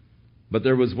 But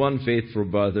there was one faithful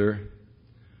brother,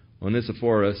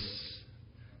 Onesiphorus.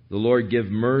 The Lord give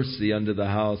mercy unto the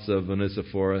house of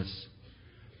Onesiphorus,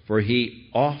 for he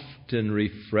often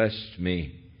refreshed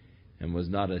me and was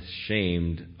not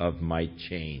ashamed of my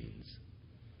chains.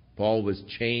 Paul was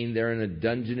chained there in a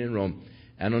dungeon in Rome,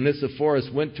 and Onesiphorus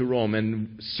went to Rome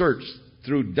and searched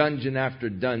through dungeon after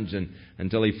dungeon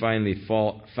until he finally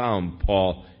found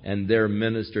Paul and there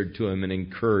ministered to him and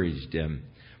encouraged him.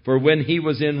 For when he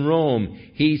was in Rome,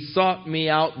 he sought me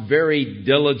out very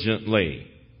diligently,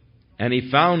 and he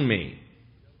found me.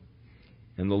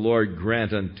 And the Lord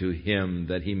grant unto him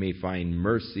that he may find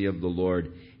mercy of the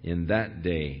Lord in that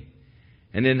day.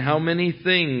 And in how many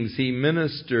things he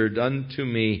ministered unto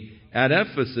me at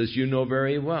Ephesus, you know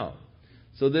very well.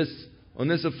 So this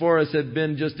Onesiphorus had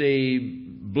been just a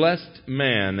blessed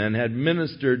man and had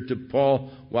ministered to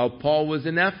Paul while Paul was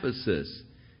in Ephesus,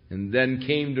 and then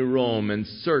came to Rome and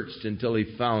searched until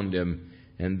he found him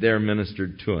and there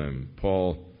ministered to him.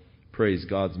 Paul praised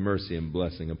God's mercy and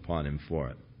blessing upon him for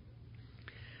it.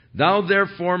 Thou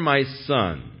therefore, my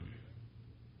son,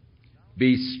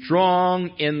 be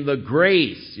strong in the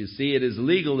grace. You see, it is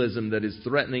legalism that is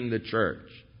threatening the church.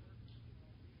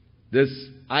 This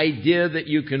idea that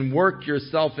you can work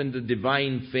yourself into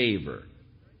divine favor.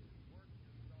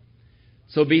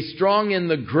 So be strong in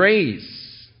the grace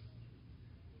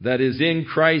that is in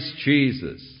Christ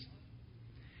Jesus.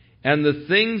 And the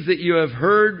things that you have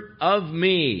heard of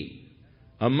me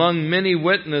among many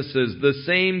witnesses, the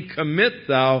same commit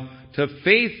thou to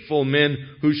faithful men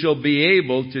who shall be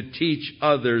able to teach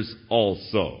others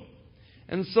also.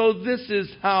 And so this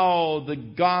is how the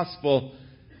gospel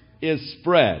is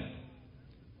spread.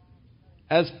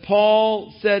 As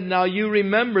Paul said, now you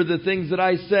remember the things that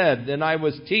I said and I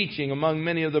was teaching among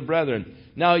many of the brethren.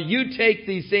 Now you take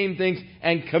these same things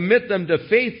and commit them to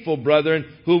faithful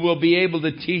brethren who will be able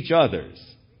to teach others.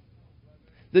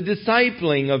 The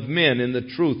discipling of men in the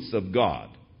truths of God.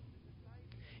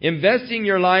 Investing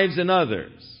your lives in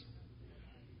others.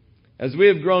 As we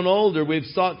have grown older, we've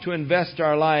sought to invest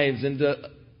our lives into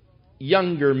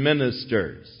younger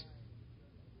ministers.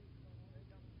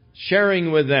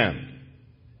 Sharing with them.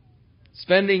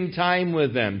 Spending time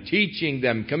with them. Teaching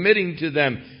them. Committing to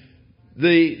them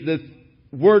the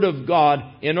Word of God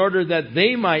in order that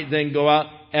they might then go out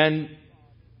and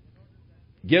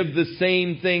give the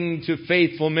same thing to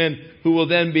faithful men who will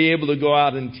then be able to go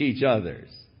out and teach others.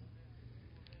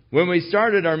 When we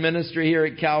started our ministry here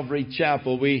at Calvary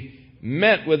Chapel, we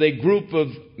met with a group of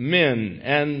men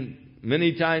and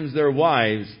many times their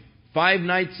wives 5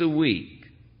 nights a week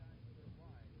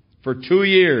for 2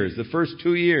 years, the first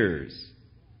 2 years.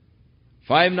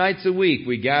 5 nights a week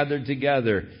we gathered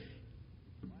together,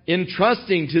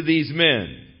 entrusting to these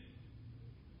men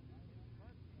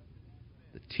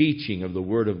the teaching of the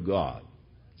Word of God,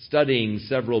 studying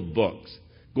several books,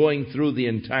 going through the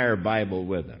entire Bible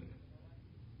with them.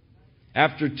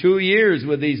 After 2 years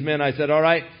with these men, I said, all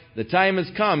right, the time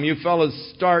has come. You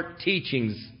fellows start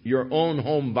teaching your own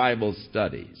home Bible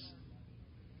studies.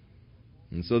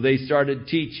 And so they started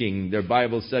teaching their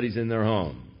Bible studies in their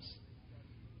homes.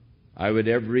 I would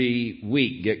every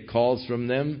week get calls from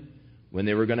them. When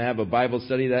they were going to have a Bible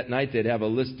study that night, they'd have a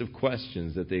list of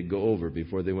questions that they'd go over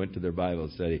before they went to their Bible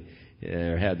study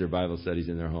or had their Bible studies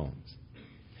in their homes.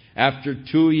 After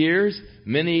 2 years,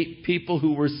 many people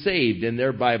who were saved in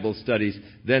their Bible studies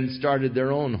then started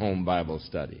their own home Bible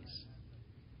studies.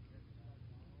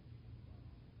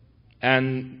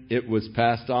 And it was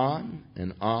passed on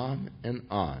and on and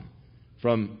on.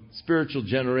 From spiritual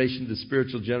generation to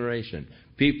spiritual generation.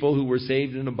 People who were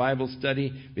saved in a Bible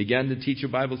study began to teach a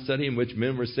Bible study in which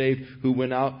men were saved who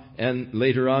went out and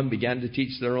later on began to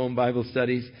teach their own Bible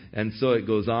studies. And so it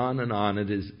goes on and on.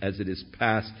 As it is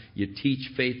passed, you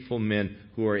teach faithful men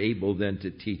who are able then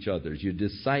to teach others. You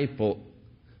disciple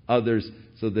others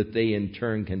so that they in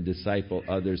turn can disciple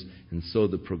others. And so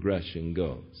the progression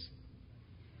goes.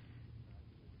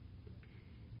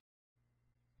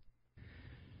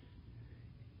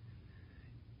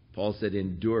 Paul said,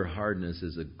 endure hardness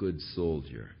as a good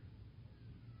soldier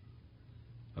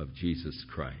of Jesus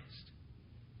Christ.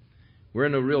 We're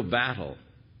in a real battle.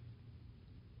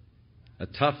 a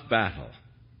tough battle.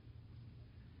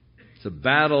 It's a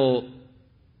battle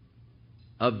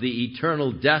of the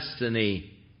eternal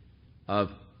destiny of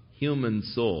human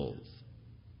souls.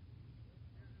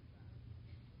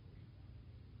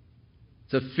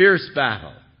 It's a fierce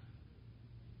battle.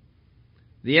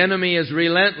 The enemy is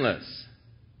relentless.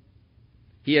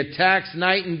 He attacks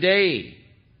night and day.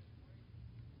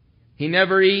 He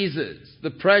never eases.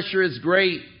 The pressure is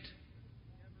great.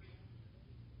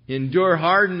 Endure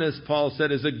hardness, Paul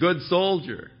said, as a good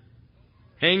soldier.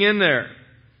 Hang in there.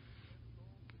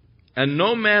 And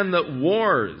no man that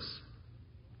wars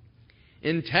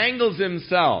entangles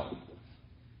himself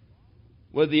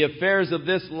with the affairs of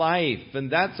this life. And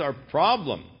that's our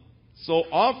problem so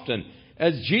often.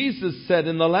 As Jesus said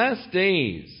in the last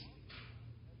days,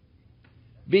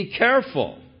 be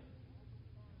careful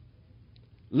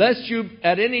lest you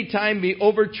at any time be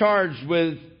overcharged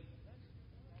with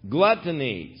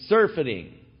gluttony,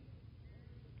 surfeiting,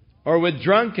 or with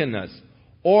drunkenness,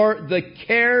 or the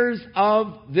cares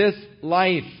of this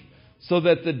life, so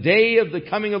that the day of the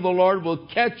coming of the Lord will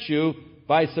catch you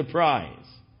by surprise,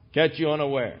 catch you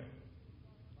unaware.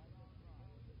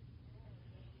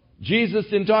 Jesus,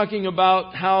 in talking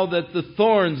about how that the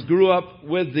thorns grew up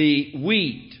with the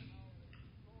wheat,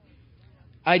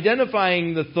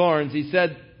 identifying the thorns, he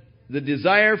said, the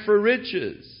desire for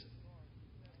riches,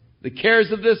 the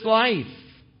cares of this life,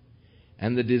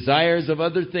 and the desires of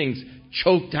other things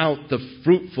choked out the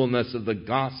fruitfulness of the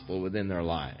gospel within their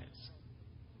lives.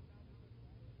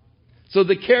 So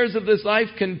the cares of this life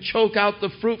can choke out the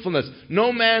fruitfulness.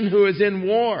 No man who is in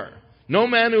war, no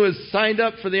man who has signed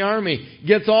up for the army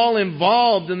gets all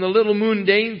involved in the little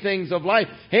mundane things of life.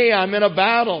 Hey, I'm in a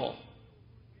battle.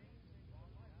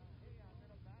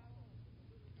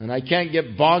 And I can't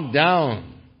get bogged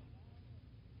down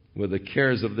with the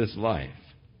cares of this life.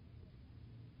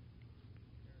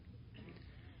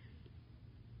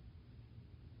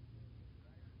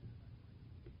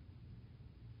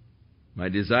 My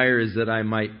desire is that I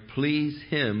might please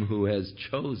Him who has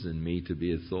chosen me to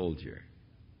be a soldier.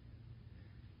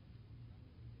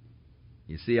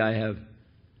 You see, I have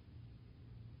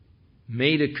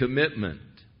made a commitment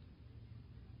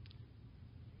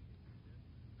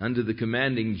unto the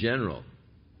commanding general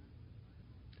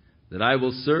that I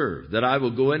will serve, that I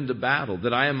will go into battle,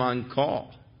 that I am on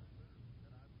call.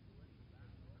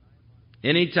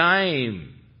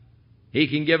 Anytime he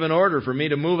can give an order for me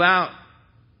to move out,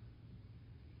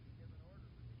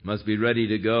 must be ready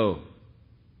to go.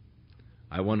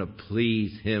 I want to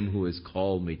please Him who has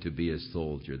called me to be a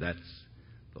soldier. That's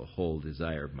the whole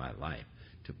desire of my life,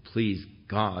 to please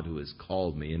God who has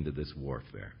called me into this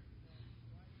warfare.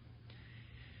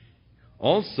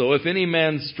 Also, if any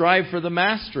man strive for the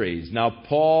masteries. Now,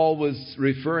 Paul was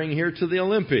referring here to the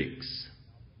Olympics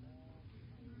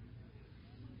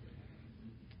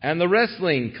and the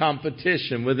wrestling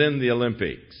competition within the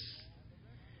Olympics.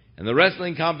 And the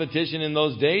wrestling competition in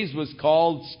those days was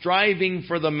called striving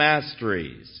for the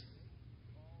masteries.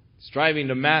 Striving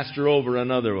to master over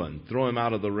another one, throw him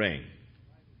out of the ring,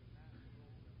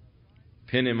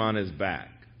 pin him on his back.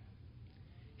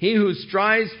 He who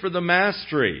strives for the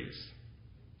masteries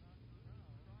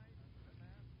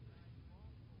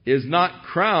is not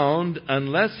crowned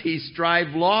unless he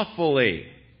strive lawfully.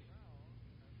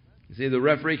 You see, the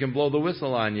referee can blow the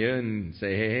whistle on you and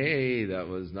say, hey, that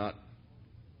was not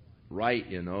right,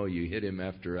 you know. You hit him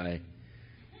after I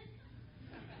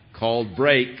called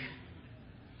break.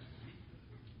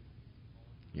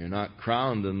 You're not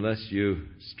crowned unless you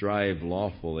strive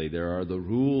lawfully. There are the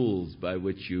rules by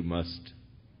which you must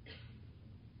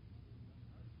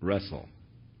wrestle.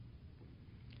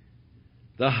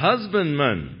 The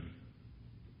husbandman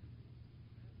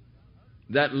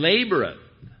that laboreth,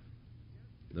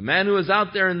 the man who is out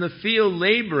there in the field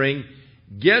laboring,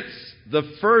 gets the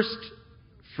first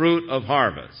fruit of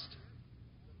harvest.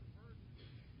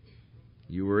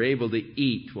 You were able to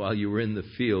eat while you were in the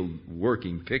field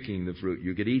working, picking the fruit.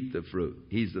 You could eat the fruit.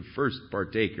 He's the first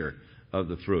partaker of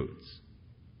the fruits.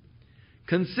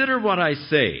 Consider what I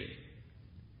say,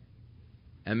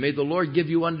 and may the Lord give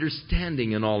you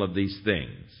understanding in all of these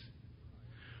things.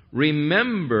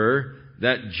 Remember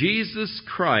that Jesus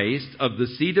Christ of the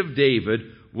seed of David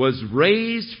was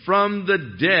raised from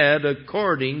the dead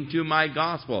according to my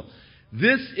gospel.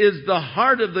 This is the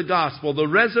heart of the gospel, the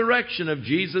resurrection of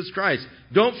Jesus Christ.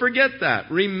 Don't forget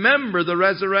that. Remember the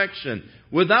resurrection.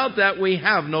 Without that, we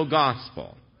have no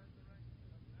gospel.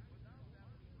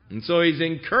 And so he's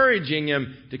encouraging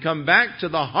him to come back to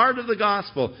the heart of the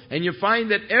gospel. And you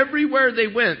find that everywhere they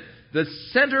went, the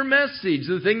center message,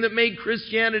 the thing that made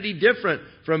Christianity different,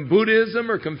 from Buddhism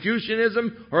or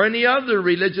Confucianism or any other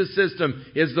religious system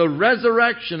is the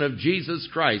resurrection of Jesus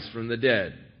Christ from the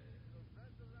dead.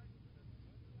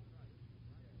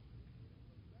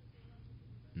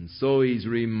 And so he's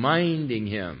reminding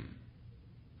him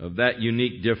of that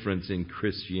unique difference in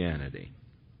Christianity.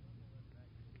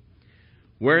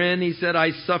 Wherein he said,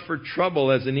 I suffer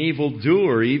trouble as an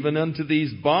evildoer, even unto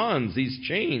these bonds, these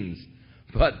chains.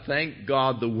 But thank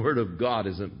God the Word of God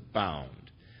isn't bound.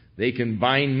 They can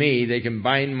bind me, they can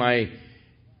bind my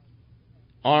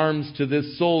arms to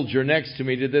this soldier next to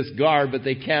me, to this guard, but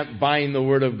they can't bind the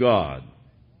Word of God.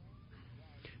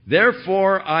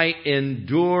 Therefore I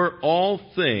endure all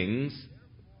things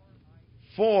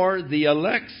for the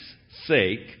elect's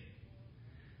sake,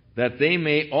 that they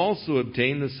may also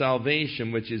obtain the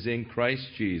salvation which is in Christ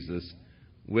Jesus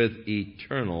with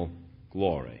eternal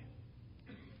glory.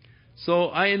 So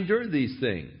I endure these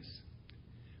things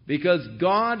because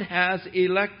God has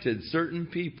elected certain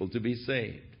people to be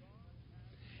saved.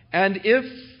 And if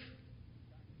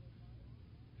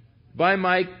by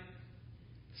my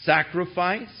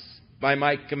sacrifice, by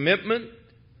my commitment,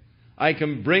 I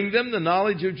can bring them the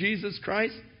knowledge of Jesus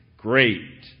Christ, great.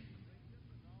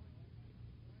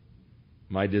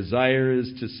 My desire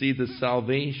is to see the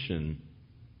salvation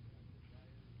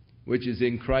which is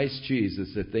in Christ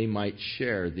Jesus, that they might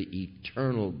share the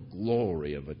eternal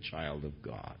glory of a child of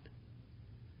God.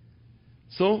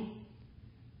 So,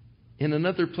 in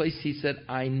another place he said,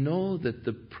 I know that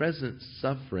the present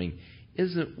suffering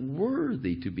isn't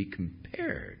worthy to be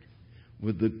compared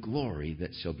with the glory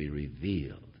that shall be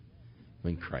revealed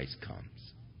when Christ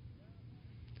comes.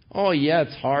 Oh, yeah,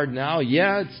 it's hard now.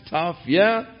 Yeah, it's tough.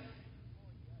 Yeah.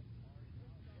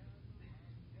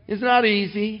 It's not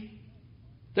easy.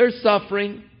 There's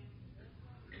suffering.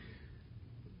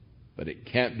 But it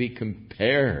can't be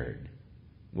compared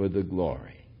with the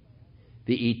glory.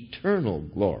 The eternal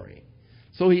glory.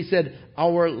 So he said,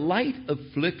 our light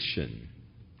affliction.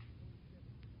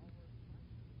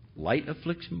 Light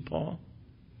affliction, Paul?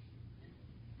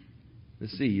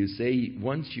 Let's see, you say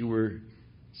once you were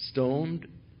stoned,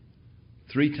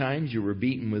 3 times you were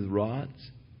beaten with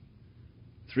rods,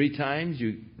 3 times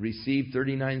you received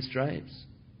 39 stripes,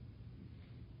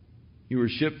 you were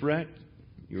shipwrecked,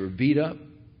 you were beat up,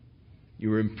 you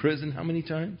were in prison how many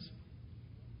times?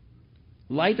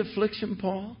 Light affliction,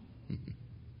 Paul?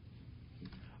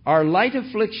 Our light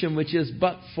affliction, which is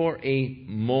but for a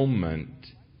moment,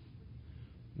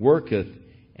 worketh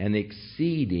an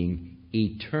exceeding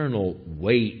eternal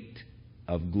weight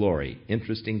of glory.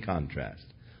 Interesting contrast.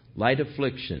 Light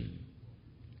affliction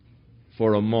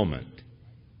for a moment.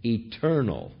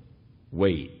 Eternal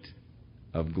weight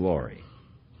of glory.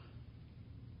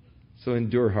 So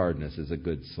endure hardness as a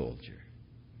good soldier.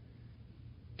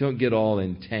 Don't get all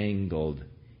entangled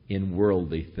in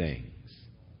worldly things.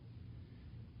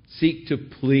 Seek to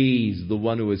please the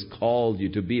one who has called you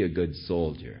to be a good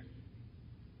soldier.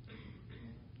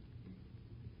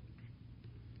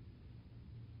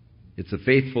 It's a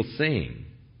faithful saying.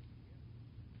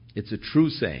 It's a true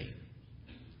saying.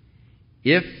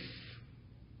 If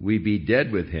we be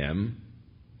dead with him,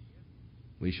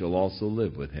 we shall also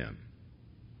live with him.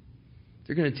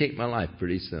 They're going to take my life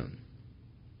pretty soon.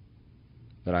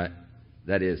 But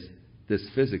that is this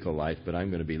physical life, but I'm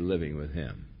going to be living with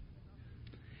him.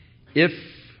 If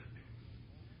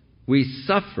we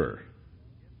suffer,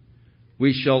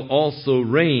 we shall also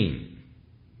reign.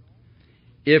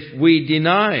 If we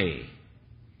deny,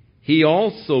 he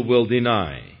also will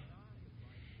deny.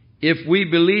 If we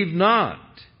believe not,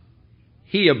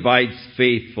 he abides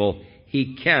faithful.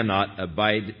 He cannot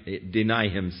deny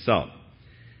himself.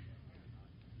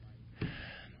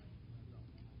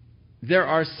 There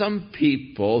are some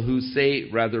people who say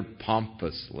rather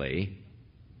pompously,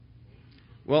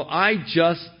 well, I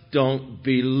just don't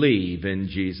believe in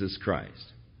Jesus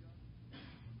Christ.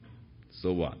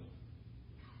 So what?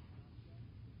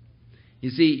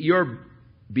 You see, your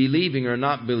believing or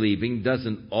not believing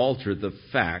doesn't alter the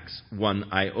facts one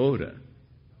iota.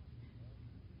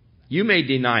 You may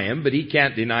deny him, but he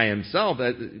can't deny himself.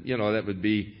 That would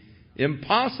be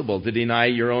impossible to deny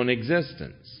your own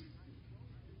existence.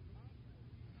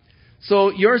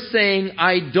 So you're saying,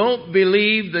 I don't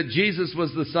believe that Jesus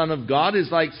was the Son of God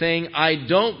is like saying, I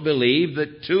don't believe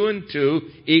that 2 and 2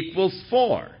 equals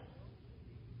 4.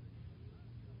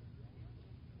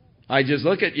 I just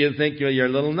look at you and think you're a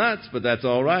little nuts, but that's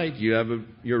all right. You have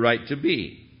your right to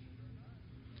be.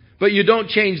 But you don't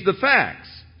change the facts.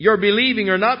 Your believing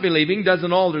or not believing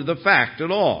doesn't alter the fact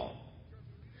at all.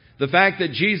 The fact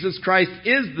that Jesus Christ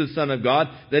is the Son of God,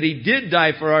 that he did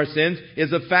die for our sins,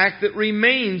 is a fact that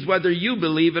remains whether you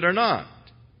believe it or not.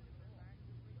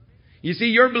 You see,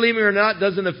 your believing or not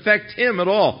doesn't affect him at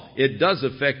all. It does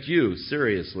affect you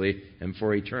seriously and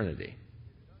for eternity.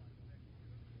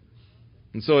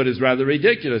 And so it is rather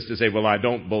ridiculous to say, well, I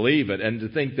don't believe it, and to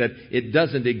think that it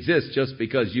doesn't exist just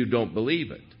because you don't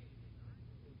believe it.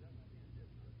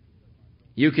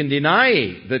 You can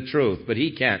deny the truth, but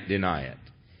he can't deny it.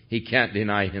 He can't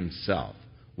deny himself,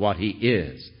 what he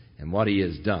is and what he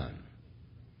has done.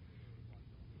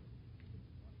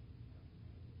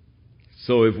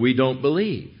 So if we don't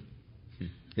believe,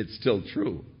 it's still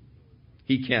true.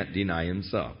 He can't deny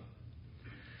himself.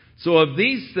 So of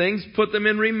these things, put them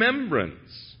in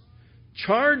remembrance,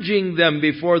 charging them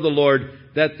before the Lord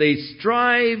that they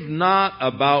strive not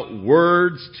about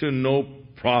words to no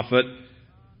profit.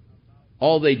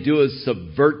 All they do is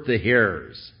subvert the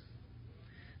hearers.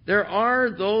 There are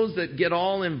those that get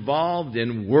all involved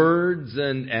in words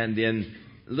and in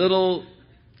little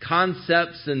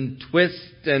concepts and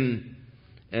twists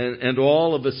and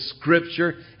all of a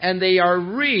scripture, and they are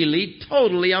really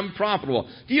totally unprofitable.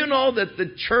 Do you know that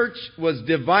the church was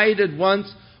divided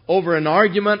once over an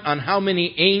argument on how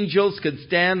many angels could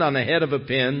stand on the head of a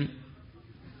pin?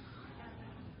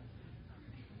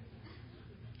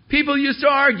 People used to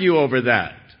argue over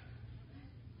that.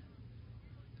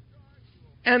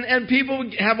 And people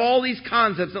have all these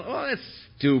concepts. Oh, that's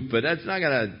stupid. That's not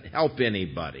going to help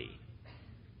anybody.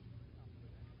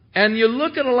 And you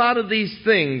look at a lot of these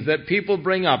things that people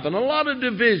bring up and a lot of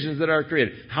divisions that are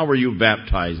created. How were you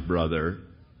baptized, brother?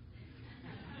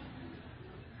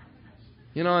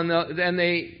 You know, and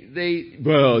they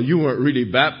well, you weren't really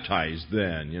baptized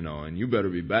then, you know, and you better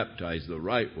be baptized the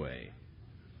right way.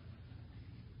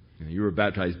 You were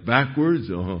baptized backwards?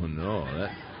 Oh, no.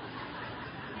 That,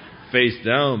 face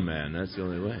down, man. That's the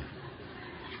only way.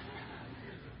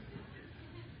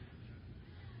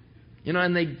 You know,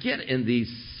 and they get in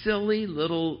these silly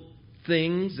little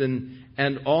things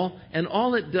and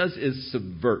all it does is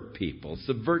subvert people,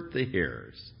 subvert the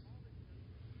hearers.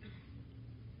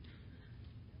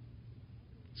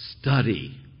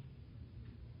 Study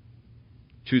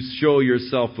to show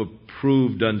yourself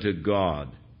approved unto God.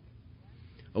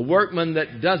 A workman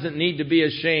that doesn't need to be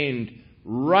ashamed,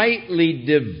 rightly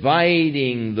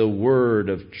dividing the word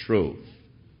of truth.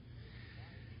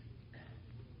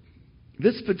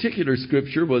 This particular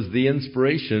scripture was the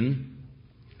inspiration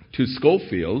to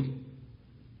Schofield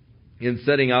in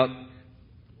setting out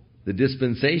the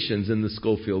dispensations in the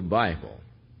Schofield Bible.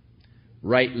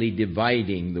 Rightly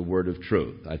dividing the word of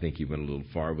truth. I think he went a little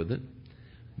far with it.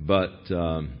 But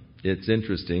it's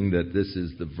interesting that this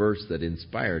is the verse that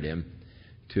inspired him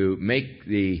to make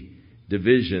the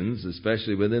divisions,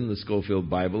 especially within the Schofield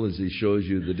Bible, as he shows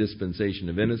you the dispensation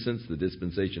of innocence, the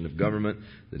dispensation of government,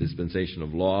 the dispensation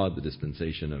of law, the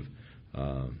dispensation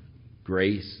of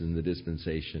grace, and the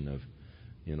dispensation of,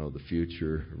 you know, the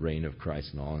future reign of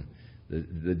Christ and all.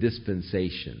 The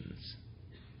dispensations,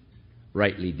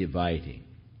 rightly dividing.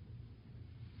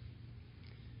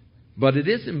 But it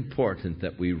is important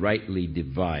that we rightly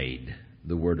divide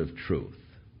the word of truth.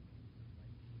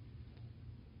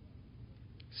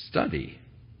 Study.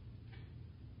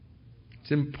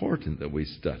 It's important that we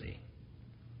study.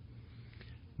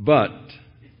 But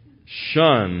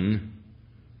shun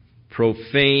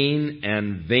profane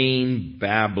and vain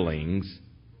babblings,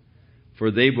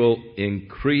 for they will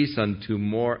increase unto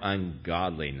more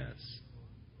ungodliness.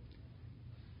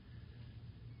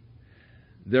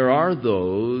 There are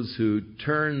those who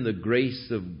turn the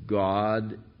grace of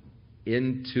God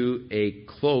into a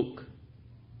cloak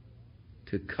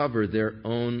to cover their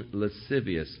own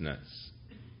lasciviousness.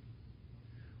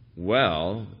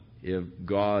 Well, if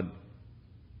God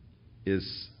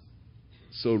is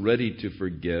so ready to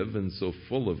forgive and so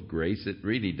full of grace, it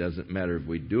really doesn't matter if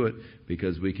we do it,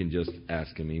 because we can just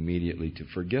ask Him immediately to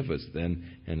forgive us then,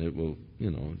 and it will,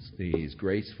 He's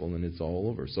graceful and it's all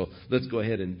over. So let's go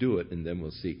ahead and do it, and then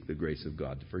we'll seek the grace of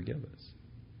God to forgive us.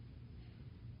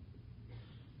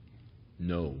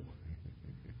 No.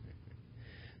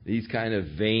 These kind of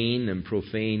vain and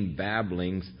profane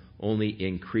babblings only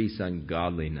increase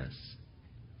ungodliness.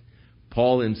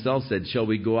 Paul himself said, "Shall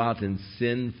we go out and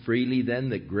sin freely then,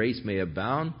 that grace may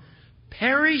abound?"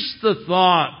 Perish the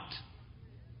thought!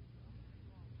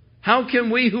 How can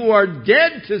we who are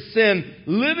dead to sin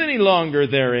live any longer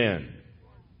therein?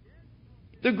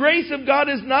 The grace of God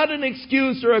is not an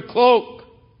excuse or a cloak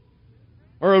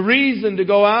or a reason to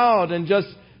go out and just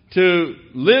to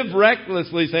live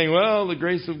recklessly saying, well, the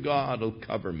grace of God will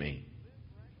cover me.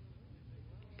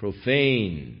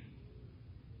 Profane,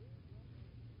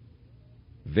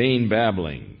 vain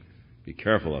babbling. Be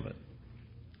careful of it.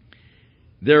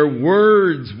 Their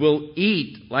words will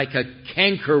eat like a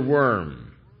cankerworm.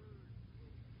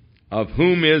 of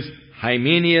whom is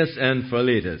Hymenaeus and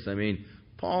Philetus. I mean,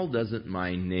 Paul doesn't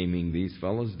mind naming these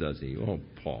fellows, does he? Oh,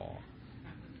 Paul,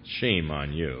 shame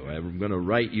on you. I'm going to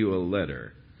write you a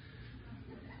letter.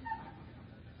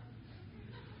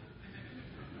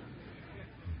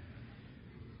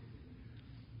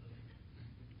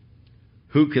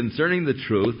 Who concerning the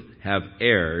truth have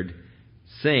erred,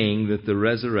 saying that the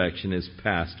resurrection is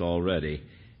past already,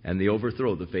 and the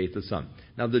overthrow of the faith of some.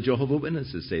 Now, the Jehovah's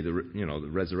Witnesses say the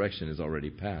resurrection is already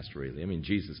past, really. I mean,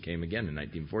 Jesus came again in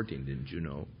 1914, didn't you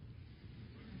know?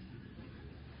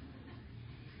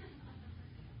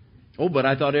 Oh, but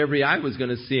I thought every eye was going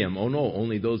to see him. Oh, no,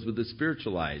 only those with the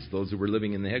spiritual eyes, those who were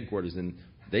living in the headquarters, and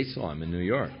they saw him in New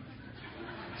York.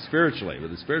 Spiritually,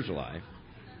 with a spiritual eye.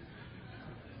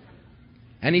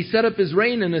 And he set up his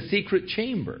reign in a secret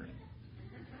chamber.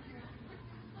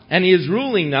 And he is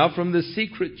ruling now from the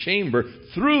secret chamber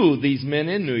through these men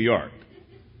in New York.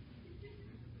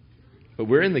 But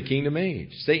we're in the kingdom age.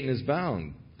 Satan is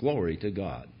bound. Glory to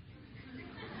God.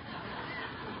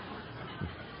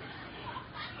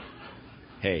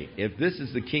 Hey, if this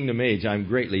is the kingdom age, I'm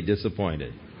greatly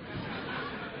disappointed.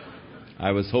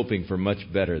 I was hoping for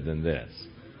much better than this.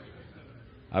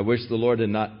 I wish the Lord had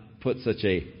not put such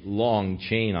a long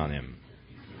chain on him.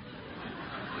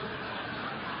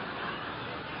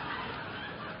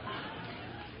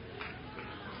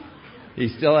 He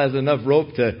still has enough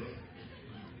rope to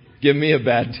give me a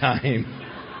bad time.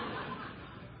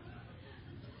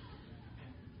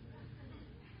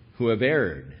 Who have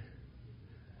erred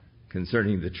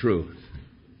concerning the truth,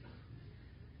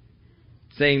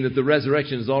 saying that the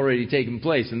resurrection has already taken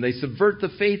place, and they subvert the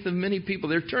faith of many people.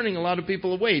 They're turning a lot of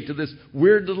people away to this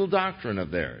weird little doctrine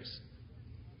of theirs,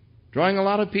 drawing a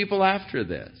lot of people after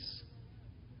this.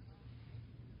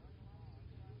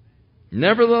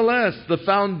 Nevertheless, the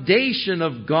foundation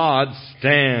of God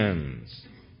stands.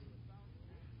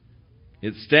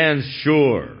 It stands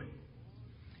sure.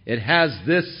 It has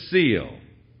this seal.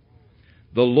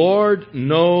 The Lord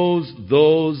knows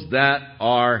those that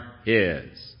are His.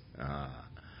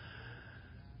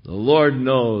 The Lord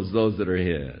knows those that are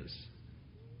His.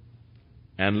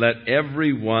 And let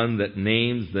every one that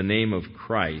names the name of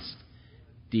Christ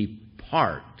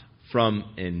depart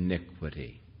from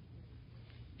iniquity.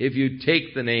 If you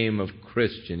take the name of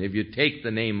Christian, if you take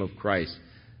the name of Christ,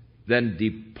 then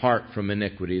depart from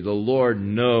iniquity. The Lord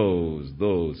knows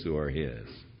those who are His.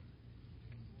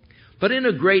 But in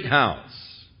a great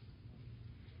house,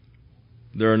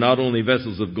 there are not only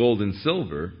vessels of gold and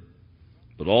silver,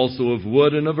 but also of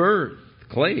wood and of earth,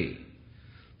 clay,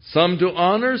 some to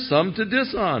honor, some to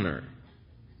dishonor.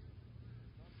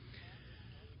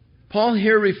 Paul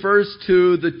here refers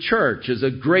to the church as a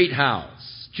great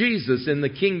house. Jesus in the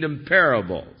kingdom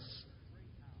parables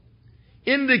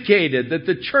indicated that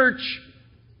the church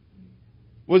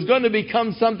was going to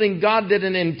become something God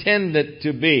didn't intend it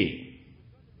to be.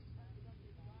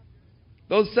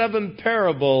 Those 7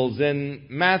 parables in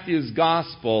Matthew's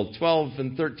Gospel, 12th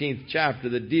and 13th chapter,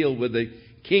 that deal with the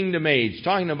kingdom age,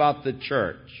 talking about the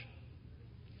church.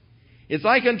 It's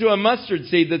like unto a mustard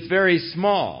seed that's very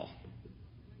small.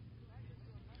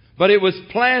 But it was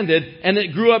planted and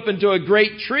it grew up into a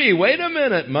great tree. Wait a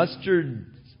minute, mustard.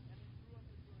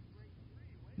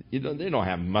 They don't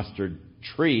have mustard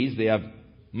trees. They have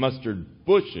mustard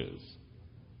bushes.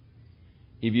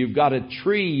 If you've got a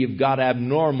tree, you've got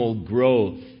abnormal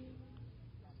growth.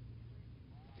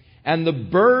 And the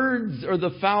birds or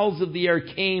the fowls of the air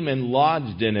came and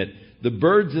lodged in it. The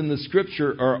birds in the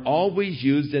Scripture are always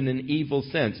used in an evil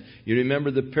sense. You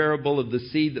remember the parable of the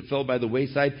seed that fell by the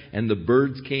wayside and the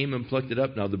birds came and plucked it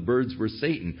up? Now the birds were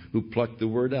Satan who plucked the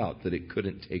word out that it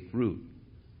couldn't take root.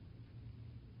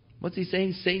 What's he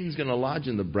saying? Satan's going to lodge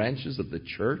in the branches of the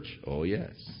church? Oh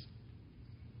yes.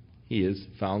 He is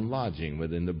found lodging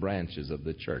within the branches of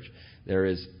the church. There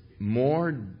is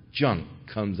more junk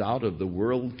comes out of the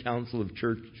World Council of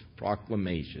Church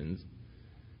proclamations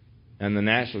and the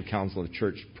National Council of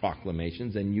Church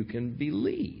proclamations than you can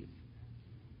believe.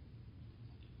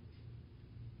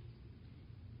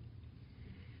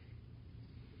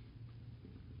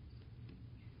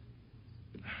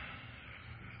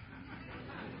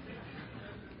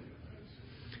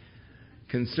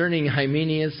 Concerning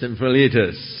Hymenaeus and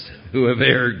Philetus, who have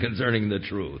erred concerning the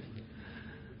truth.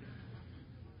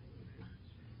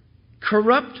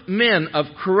 Corrupt men of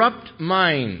corrupt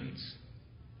minds,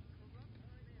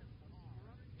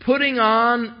 putting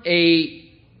on a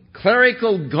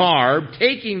clerical garb,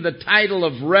 taking the title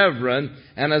of reverend,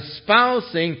 and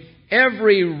espousing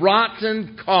every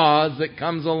rotten cause that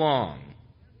comes along.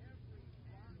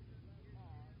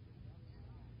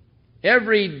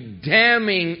 Every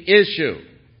damning issue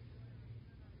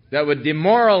that would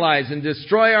demoralize and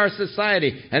destroy our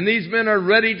society. And these men are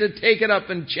ready to take it up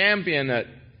and champion it.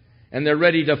 And they're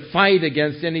ready to fight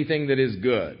against anything that is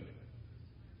good.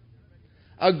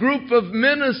 A group of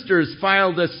ministers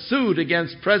filed a suit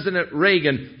against President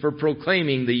Reagan for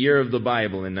proclaiming the year of the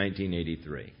Bible in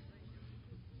 1983.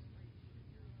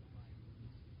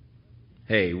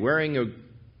 Hey, wearing a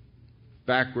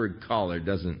backward collar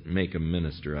doesn't make a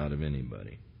minister out of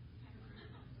anybody.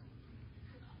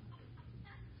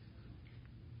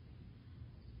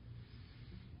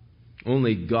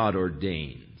 Only God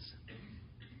ordains.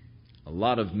 A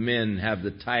lot of men have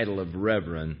the title of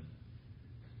reverend.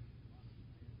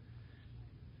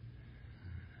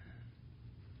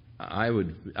 I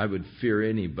would fear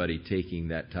anybody taking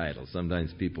that title.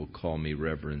 Sometimes people call me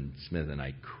Reverend Smith, and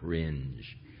I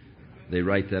cringe. They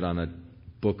write that on a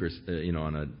book or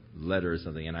on a letter or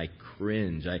something, and I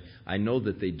cringe. I know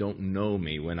that they don't know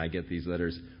me when I get these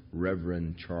letters,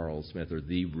 Reverend Charles Smith, or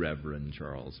the Reverend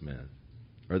Charles Smith,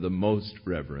 or the Most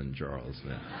Reverend Charles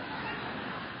Smith.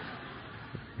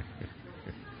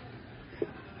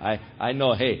 I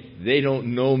know, hey, they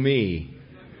don't know me.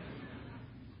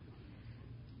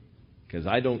 Because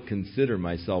I don't consider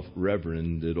myself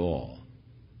reverend at all.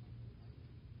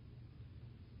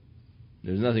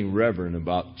 There's nothing reverend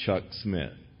about Chuck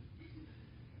Smith.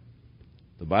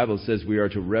 The Bible says we are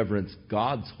to reverence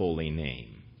God's holy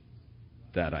name.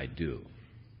 That I do.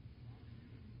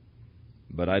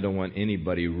 But I don't want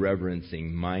anybody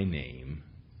reverencing my name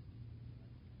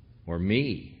or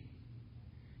me.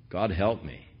 God help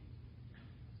me.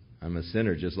 I'm a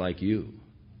sinner just like you.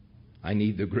 I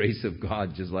need the grace of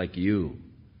God just like you.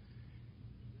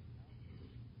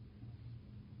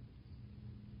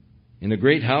 In a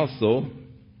great house, though,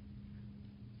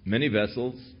 many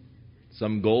vessels,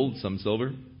 some gold, some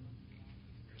silver,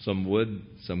 some wood,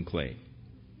 some clay.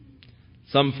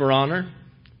 Some for honor,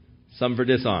 some for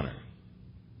dishonor.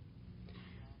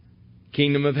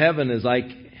 Kingdom of heaven is like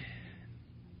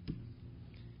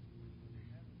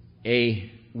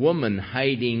a woman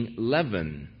hiding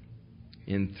leaven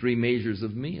in 3 measures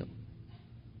of meal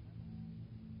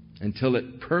until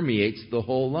it permeates the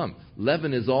whole lump.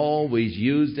 Leaven is always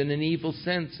used in an evil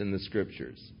sense in the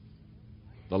Scriptures.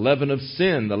 The leaven of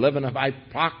sin, the leaven of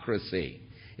hypocrisy.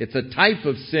 It's a type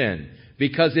of sin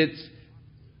because it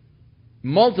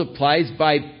multiplies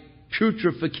by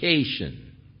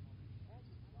putrefaction.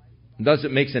 Thus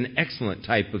it makes an excellent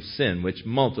type of sin which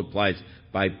multiplies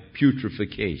by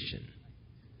putrefaction.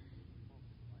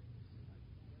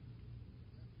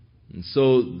 And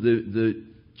so the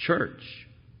church,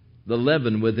 the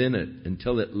leaven within it,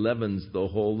 until it leavens the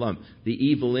whole lump. The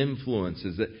evil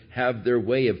influences that have their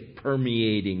way of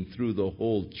permeating through the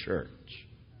whole church.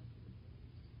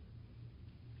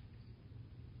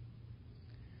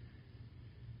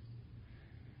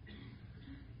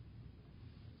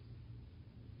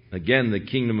 Again, the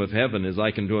kingdom of heaven is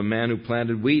likened to a man who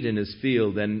planted wheat in his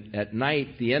field, and at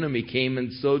night the enemy came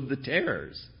and sowed the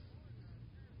tares.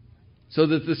 So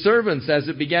that the servants, as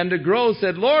it began to grow,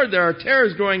 said, Lord, there are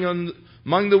tares growing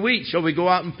among the wheat. Shall we go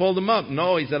out and pull them up?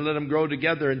 No, he said, let them grow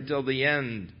together until the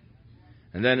end.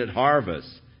 And then at harvest,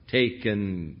 take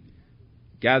and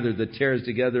gather the tares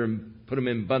together and put them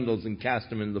in bundles and cast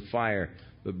them into the fire,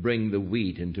 but bring the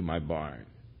wheat into my barn.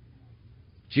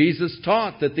 Jesus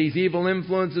taught that these evil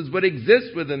influences would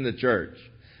exist within the church,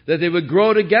 that they would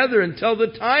grow together until the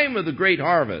time of the great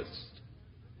harvest.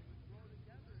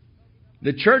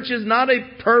 The church is not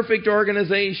a perfect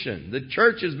organization. The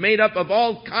church is made up of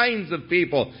all kinds of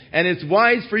people. And it's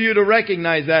wise for you to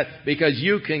recognize that, because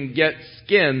you can get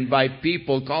skinned by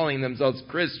people calling themselves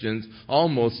Christians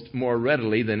almost more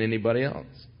readily than anybody else.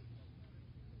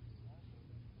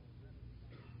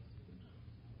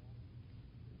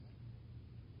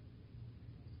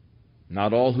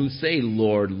 Not all who say,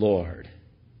 Lord, Lord,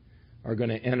 are going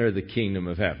to enter the kingdom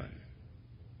of heaven.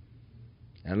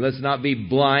 And let's not be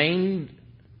blind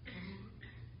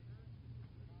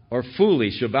or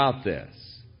foolish about this.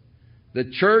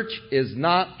 The church is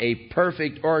not a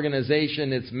perfect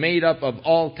organization. It's made up of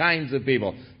all kinds of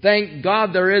people. Thank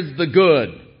God there is the good.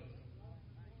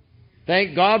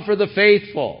 Thank God for the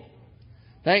faithful.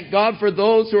 Thank God for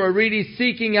those who are really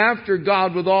seeking after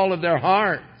God with all of their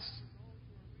hearts.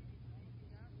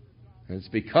 And it's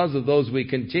because of those we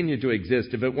continue to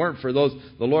exist. If it weren't for those,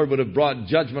 the Lord would have brought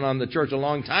judgment on the church a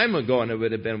long time ago and it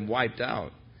would have been wiped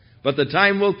out. But the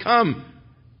time will come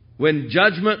when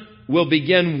judgment will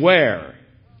begin where?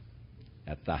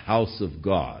 At the house of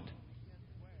God.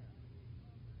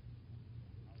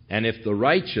 And if the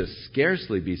righteous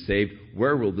scarcely be saved,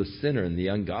 where will the sinner and the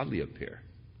ungodly appear?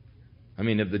 I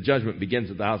mean, if the judgment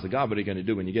begins at the house of God, what are you going to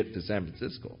do when you get to San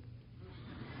Francisco?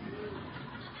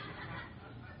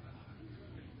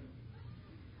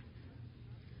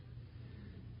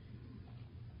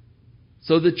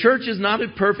 So the church is not a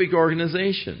perfect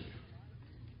organization.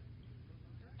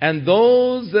 And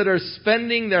those that are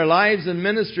spending their lives and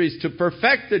ministries to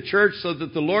perfect the church so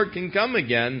that the Lord can come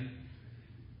again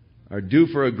are due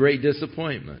for a great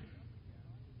disappointment.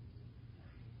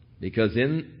 Because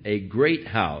in a great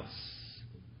house,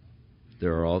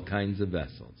 there are all kinds of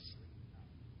vessels.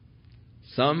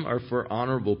 Some are for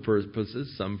honorable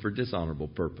purposes, some for dishonorable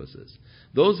purposes.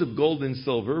 Those of gold and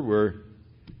silver were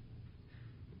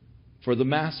for the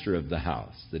master of the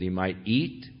house, that he might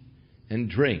eat and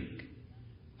drink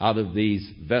out of these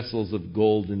vessels of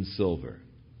gold and silver.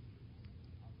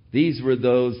 These were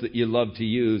those that you love to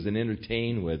use and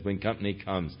entertain with. When company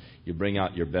comes, you bring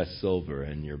out your best silver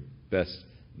and your best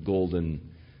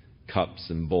golden cups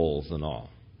and bowls and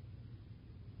all.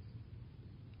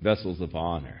 Vessels of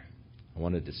honor. I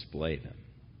want to display them.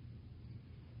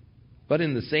 But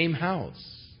in the same house,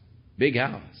 big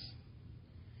house,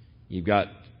 you've got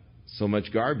so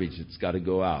much garbage that's got to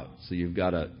go out. So you've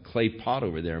got a clay pot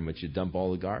over there in which you dump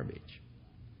all the garbage.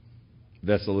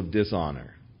 Vessel of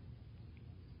dishonor.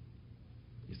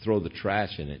 You throw the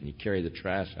trash in it and you carry the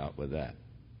trash out with that.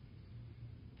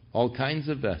 All kinds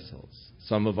of vessels.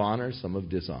 Some of honor, some of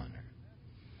dishonor.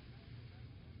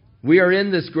 We are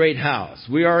in this great house.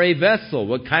 We are a vessel.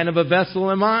 What kind of a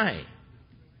vessel am I?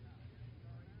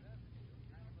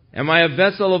 Am I a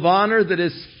vessel of honor that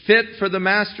is fit for the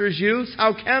master's use?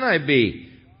 How can I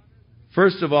be?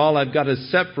 First of all, I've got to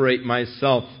separate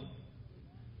myself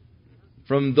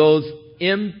from those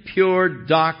impure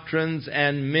doctrines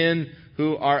and men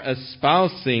who are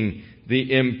espousing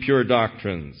the impure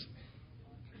doctrines.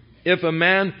 If a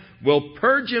man will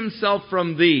purge himself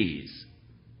from these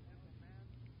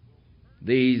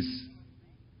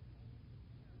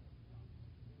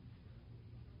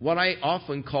what I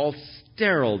often call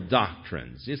sterile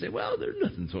doctrines. You say, well, there's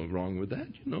nothing so wrong with that.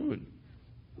 It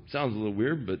sounds a little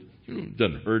weird, but it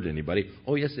doesn't hurt anybody.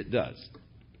 Oh, yes, it does.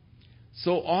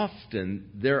 So often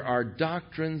there are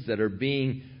doctrines that are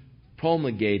being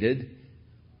promulgated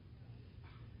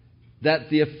that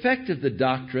the effect of the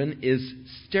doctrine is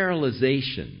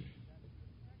sterilization.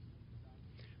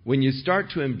 When you start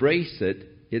to embrace it,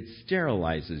 it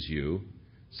sterilizes you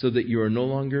so that you are no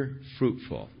longer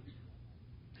fruitful.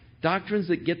 Doctrines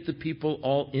that get the people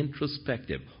all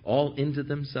introspective, all into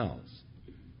themselves.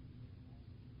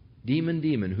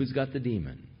 Demon, who's got the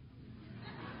demon?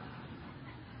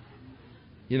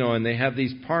 And they have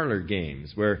these parlor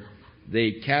games where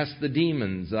they cast the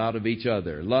demons out of each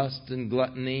other. Lust and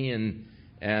gluttony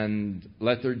and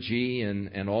lethargy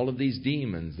and all of these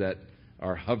demons that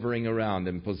are hovering around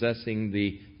and possessing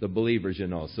the believers,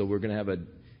 So we're going to have a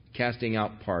casting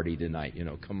out party tonight.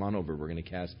 Come on over. We're going to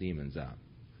cast demons out.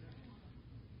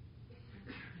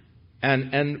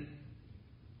 And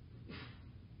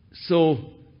so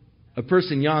a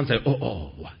person yawns.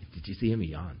 Oh, did you see him? He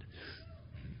yawned.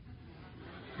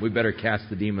 We better cast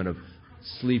the demon of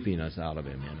sleepiness out of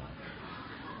him,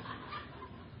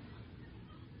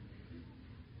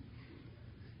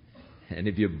 And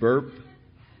if you burp,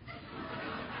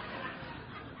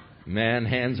 man,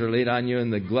 hands are laid on you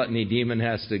and the gluttony demon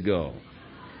has to go.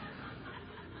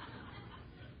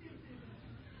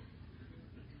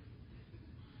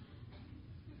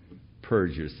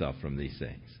 Purge yourself from these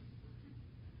things.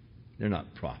 They're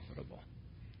not profitable.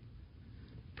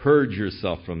 Purge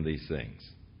yourself from these things.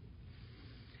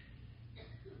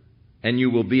 And you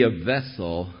will be a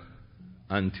vessel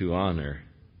unto honor.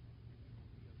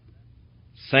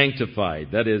 Sanctified.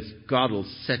 That is, God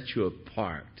will set you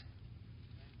apart.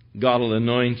 God will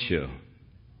anoint you.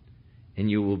 And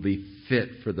you will be fit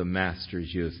for the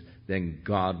master's use. Then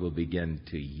God will begin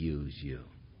to use you.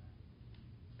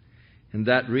 And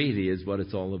that really is what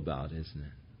it's all about, isn't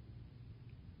it?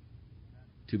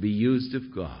 To be used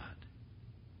of God.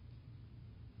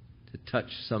 To touch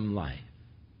some life.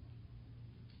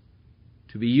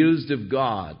 To be used of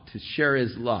God to share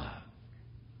His love.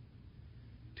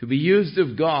 To be used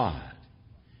of God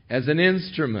as an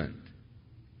instrument.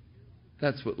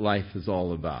 That's what life is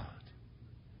all about.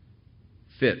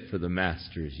 Fit for the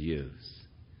Master's use.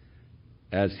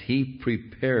 As He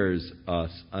prepares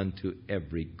us unto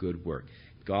every good work.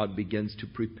 God begins to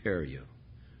prepare you.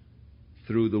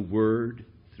 Through the Word,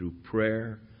 through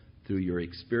prayer, through your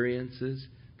experiences.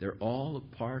 They're all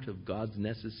a part of God's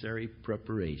necessary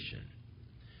preparation.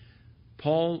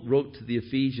 Paul wrote to the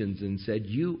Ephesians and said,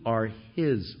 you are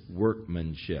His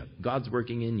workmanship. God's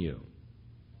working in you.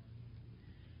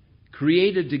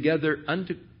 Created together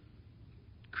unto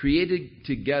created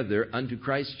together unto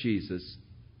Christ Jesus,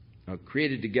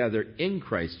 created together in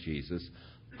Christ Jesus,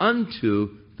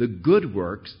 unto the good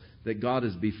works that God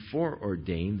has before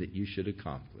ordained that you should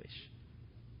accomplish.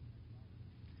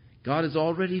 God has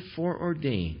already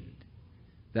foreordained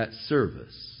that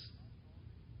service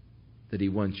that He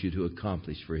wants you to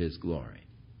accomplish for His glory.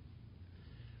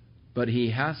 But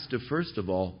He has to, first of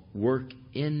all, work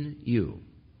in you,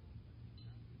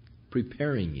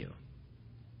 preparing you.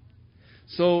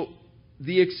 So,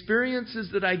 the experiences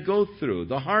that I go through,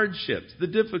 the hardships, the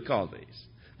difficulties,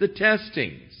 the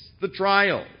testings, the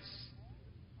trials,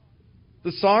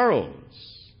 the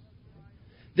sorrows,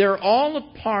 they're all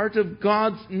a part of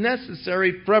God's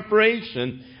necessary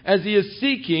preparation as He is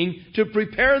seeking to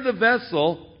prepare the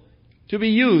vessel to be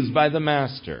used by the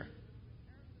Master.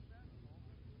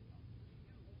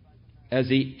 As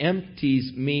He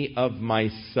empties me of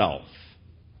myself,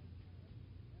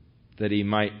 that He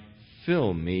might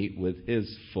fill me with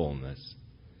His fullness,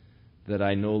 that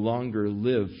I no longer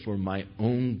live for my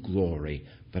own glory,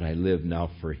 but I live now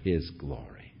for His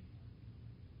glory.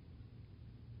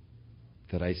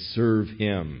 That I serve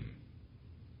Him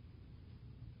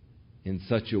in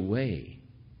such a way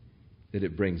that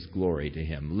it brings glory to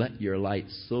Him. Let your light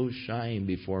so shine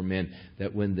before men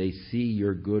that when they see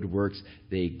your good works,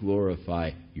 they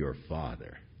glorify your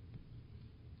Father,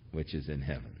 which is in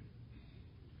heaven.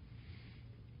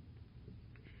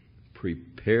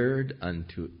 Prepared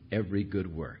unto every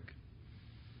good work.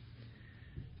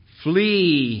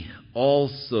 Flee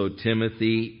also,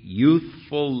 Timothy,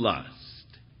 youthful lust.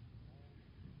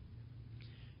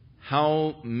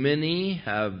 How many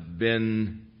have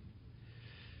been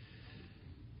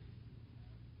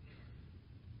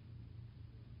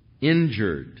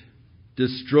injured,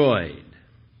 destroyed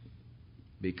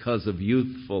because of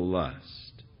youthful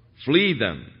lust? Flee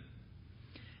them.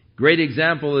 Great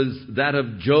example is that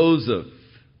of Joseph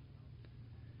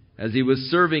as he was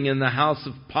serving in the house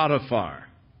of Potiphar.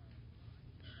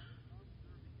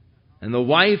 And the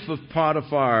wife of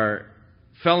Potiphar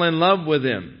fell in love with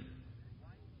him,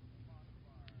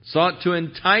 sought to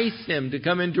entice him to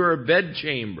come into her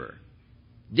bedchamber.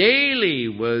 Daily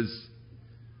was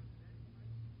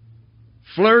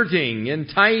flirting,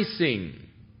 enticing,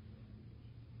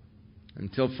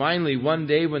 until finally one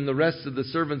day when the rest of the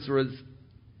servants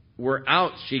were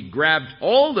out, she grabbed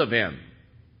hold of him,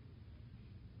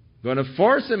 going to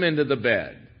force him into the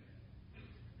bed.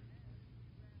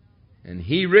 And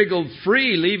he wriggled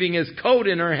free, leaving his coat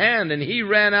in her hand, and he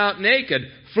ran out naked,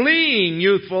 fleeing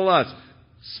youthful lust.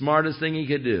 Smartest thing he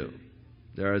could do.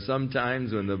 There are some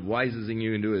times when the wisest thing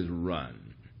you can do is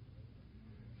run.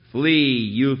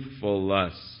 Flee youthful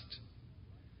lust.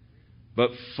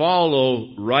 But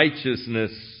follow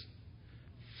righteousness,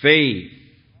 faith,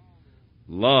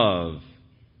 love,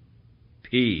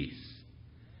 peace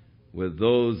with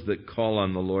those that call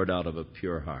on the Lord out of a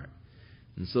pure heart.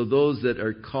 And so those that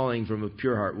are calling from a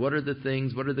pure heart, what are the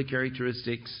things, what are the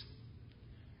characteristics?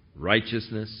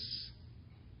 Righteousness,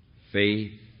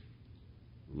 faith,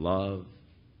 love,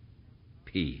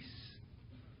 peace.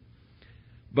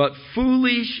 But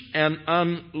foolish and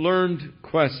unlearned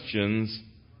questions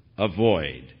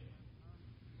avoid,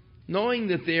 knowing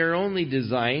that they are only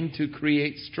designed to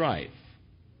create strife.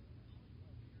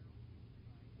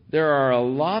 There are a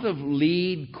lot of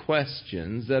lead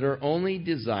questions that are only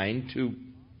designed to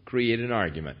create an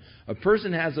argument. A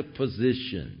person has a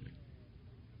position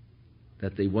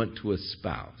that they want to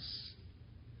espouse.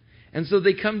 And so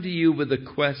they come to you with a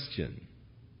question.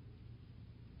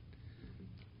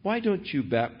 Why don't you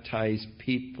baptize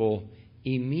people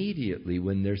immediately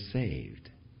when they're saved?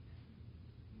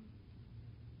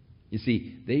 You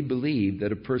see, they believe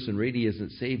that a person really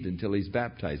isn't saved until he's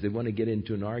baptized. They want to get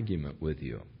into an argument with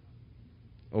you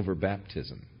over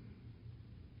baptism.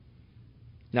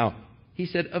 Now, he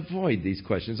said, avoid these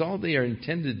questions. All they are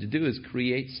intended to do is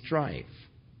create strife.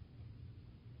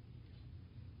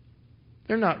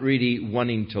 They're not really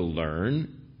wanting to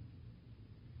learn.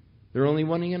 They're only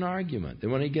wanting an argument. They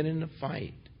want to get in a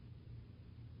fight.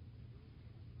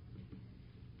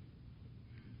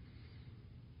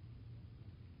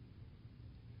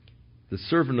 The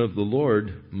servant of the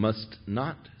Lord must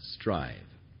not strive.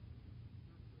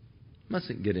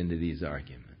 Mustn't get into these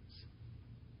arguments.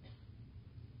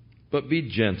 But be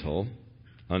gentle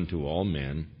unto all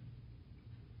men,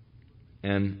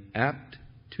 and apt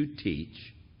to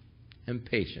teach, and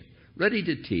patient. Ready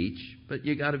to teach, but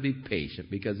you got to be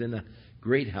patient, because in a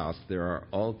great house there are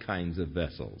all kinds of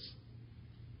vessels.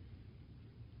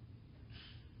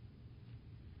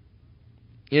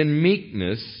 In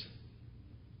meekness,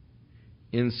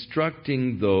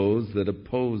 instructing those that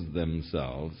oppose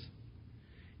themselves,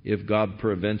 if God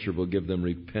peradventure will give them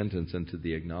repentance unto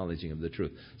the acknowledging of the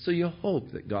truth. So you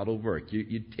hope that God will work.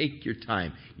 You take your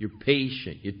time. You're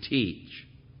patient. You teach.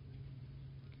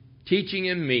 Teaching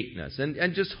in meekness.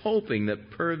 And just hoping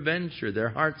that peradventure their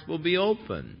hearts will be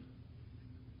open.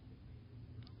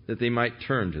 That they might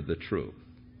turn to the truth.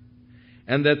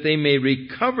 And that they may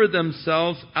recover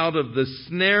themselves out of the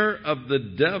snare of the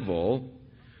devil,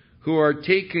 who are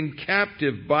taken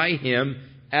captive by him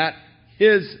at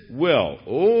his will.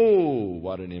 Oh,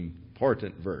 what an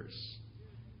important verse.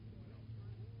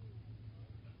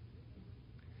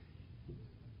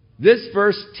 This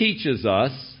verse teaches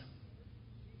us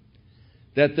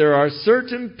that there are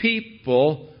certain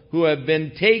people who have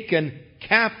been taken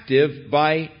captive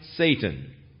by Satan.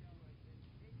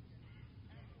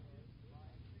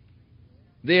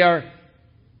 They are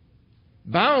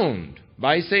bound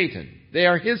by Satan. They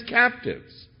are his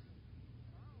captives.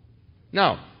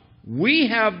 Now, we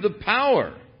have the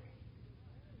power,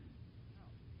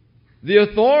 the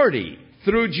authority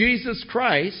through Jesus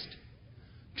Christ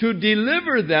to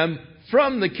deliver them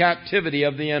from the captivity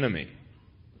of the enemy.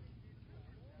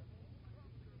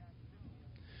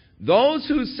 Those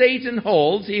who Satan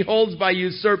holds, he holds by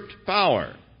usurped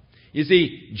power. You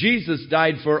see, Jesus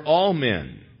died for all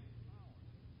men.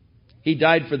 He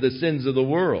died for the sins of the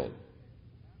world.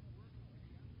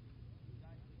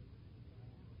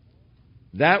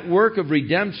 That work of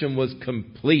redemption was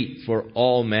complete for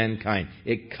all mankind.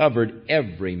 It covered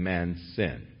every man's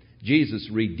sin. Jesus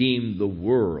redeemed the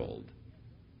world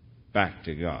back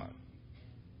to God.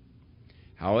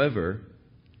 However,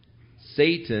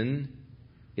 Satan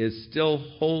is still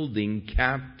holding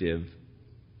captive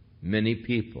many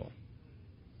people.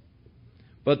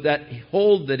 But that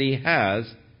hold that he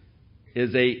has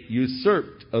is a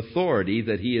usurped authority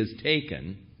that he has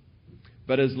taken.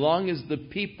 But as long as the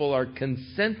people are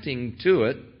consenting to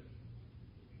it,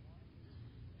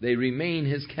 they remain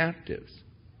his captives.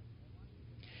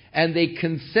 And they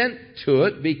consent to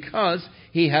it because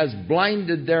he has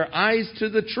blinded their eyes to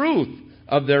the truth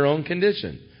of their own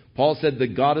condition. Paul said, the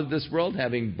God of this world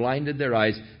having blinded their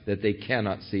eyes that they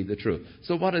cannot see the truth.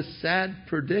 So what a sad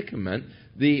predicament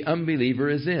the unbeliever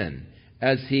is in,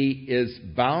 as he is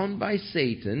bound by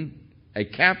Satan, a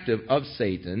captive of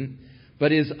Satan,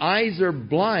 but his eyes are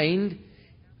blind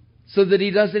so that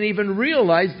he doesn't even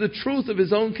realize the truth of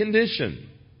his own condition.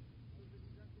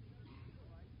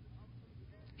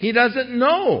 He doesn't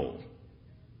know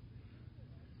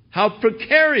how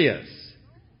precarious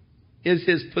is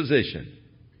his position.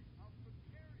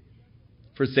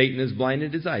 For Satan has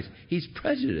blinded his eyes. He's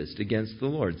prejudiced against the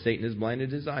Lord. Satan has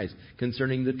blinded his eyes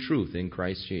concerning the truth in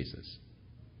Christ Jesus.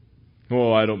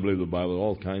 Oh, I don't believe the Bible.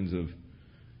 All kinds of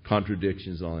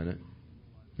contradictions all in it.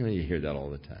 You hear that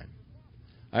all the time.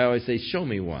 I always say, show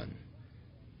me one.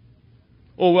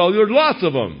 Oh, well, there's lots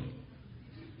of them.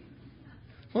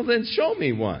 Well, then show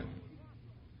me one.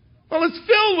 Well, it's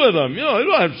filled with them. You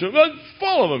don't have to. It's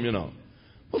full of them,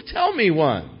 Well, tell me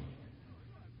one.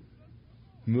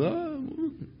 Well,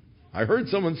 I heard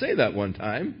someone say that one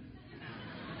time.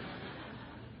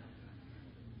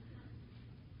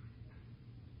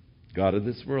 God of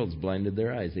this world's blinded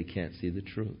their eyes. They can't see the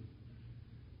truth.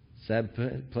 Sad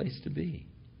place to be.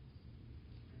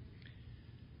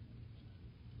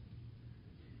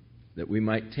 That we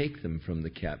might take them from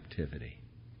the captivity.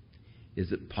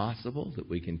 Is it possible that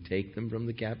we can take them from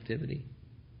the captivity?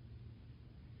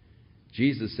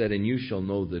 Jesus said, and you shall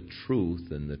know the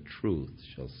truth, and the truth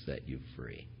shall set you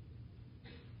free.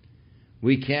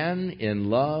 We can, in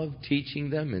love, teaching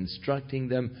them, instructing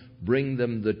them, bring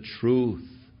them the truth,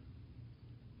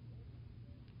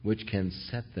 which can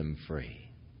set them free.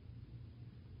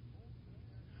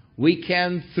 We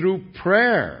can, through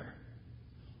prayer,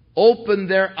 open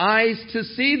their eyes to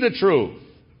see the truth.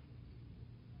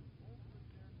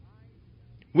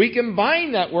 We can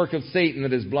bind that work of Satan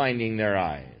that is blinding their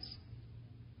eyes,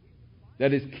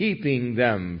 that is keeping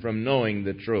them from knowing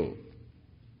the truth.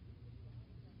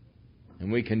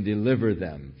 And we can deliver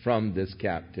them from this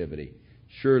captivity.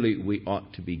 Surely we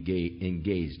ought to be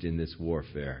engaged in this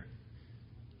warfare.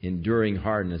 Enduring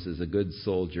hardness as a good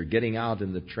soldier, getting out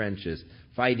in the trenches,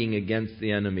 fighting against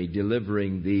the enemy,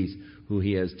 delivering these who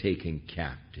he has taken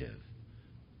captive,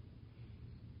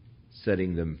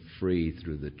 setting them free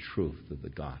through the truth of the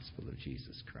gospel of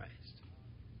Jesus Christ.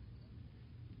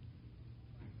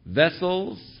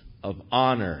 Vessels of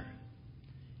honor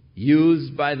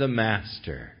used by the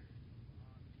Master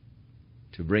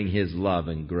to bring his love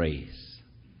and grace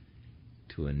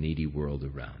to a needy world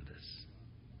around us.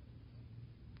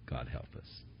 God help us.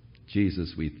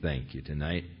 Jesus, we thank you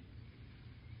tonight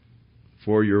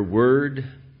for your word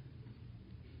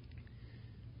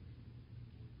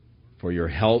for your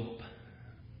help,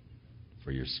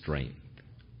 for your strength.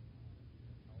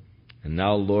 And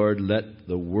now, Lord, let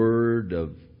the Word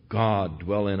of God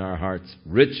dwell in our hearts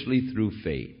richly through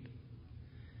faith,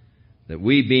 that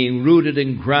we, being rooted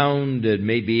and grounded,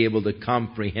 may be able to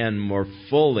comprehend more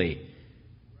fully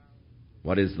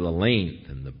what is the length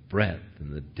and the breadth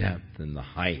and the depth and the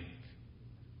height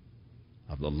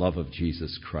of the love of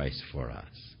Jesus Christ for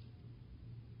us.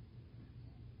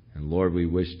 And Lord, we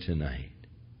wish tonight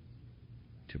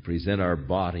to present our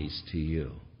bodies to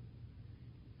you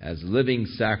as living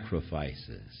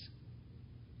sacrifices,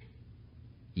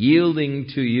 yielding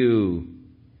to you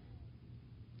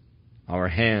our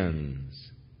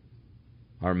hands,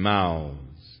 our mouths,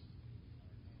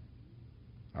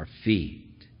 our feet,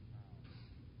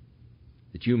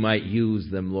 that you might use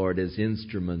them, Lord, as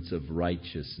instruments of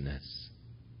righteousness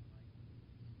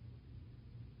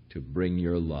to bring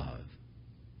your love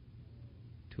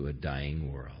to a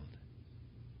dying world.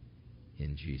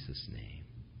 In Jesus' name,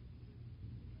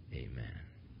 amen.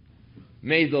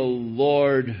 May the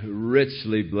Lord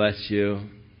richly bless you,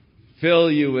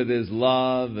 fill you with His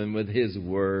love and with His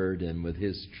word and with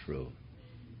His truth.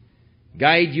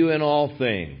 Guide you in all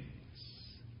things.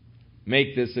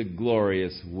 Make this a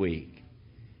glorious week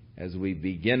as we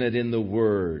begin it in the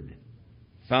Word,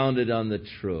 founded on the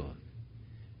truth.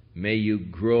 May you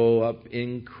grow up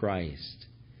in Christ,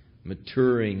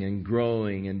 maturing and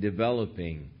growing and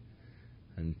developing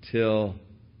until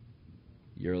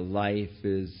your life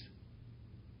is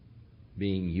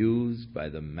being used by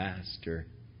the Master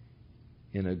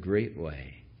in a great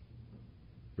way,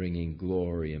 bringing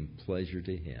glory and pleasure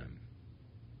to Him.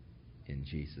 In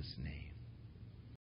Jesus' name.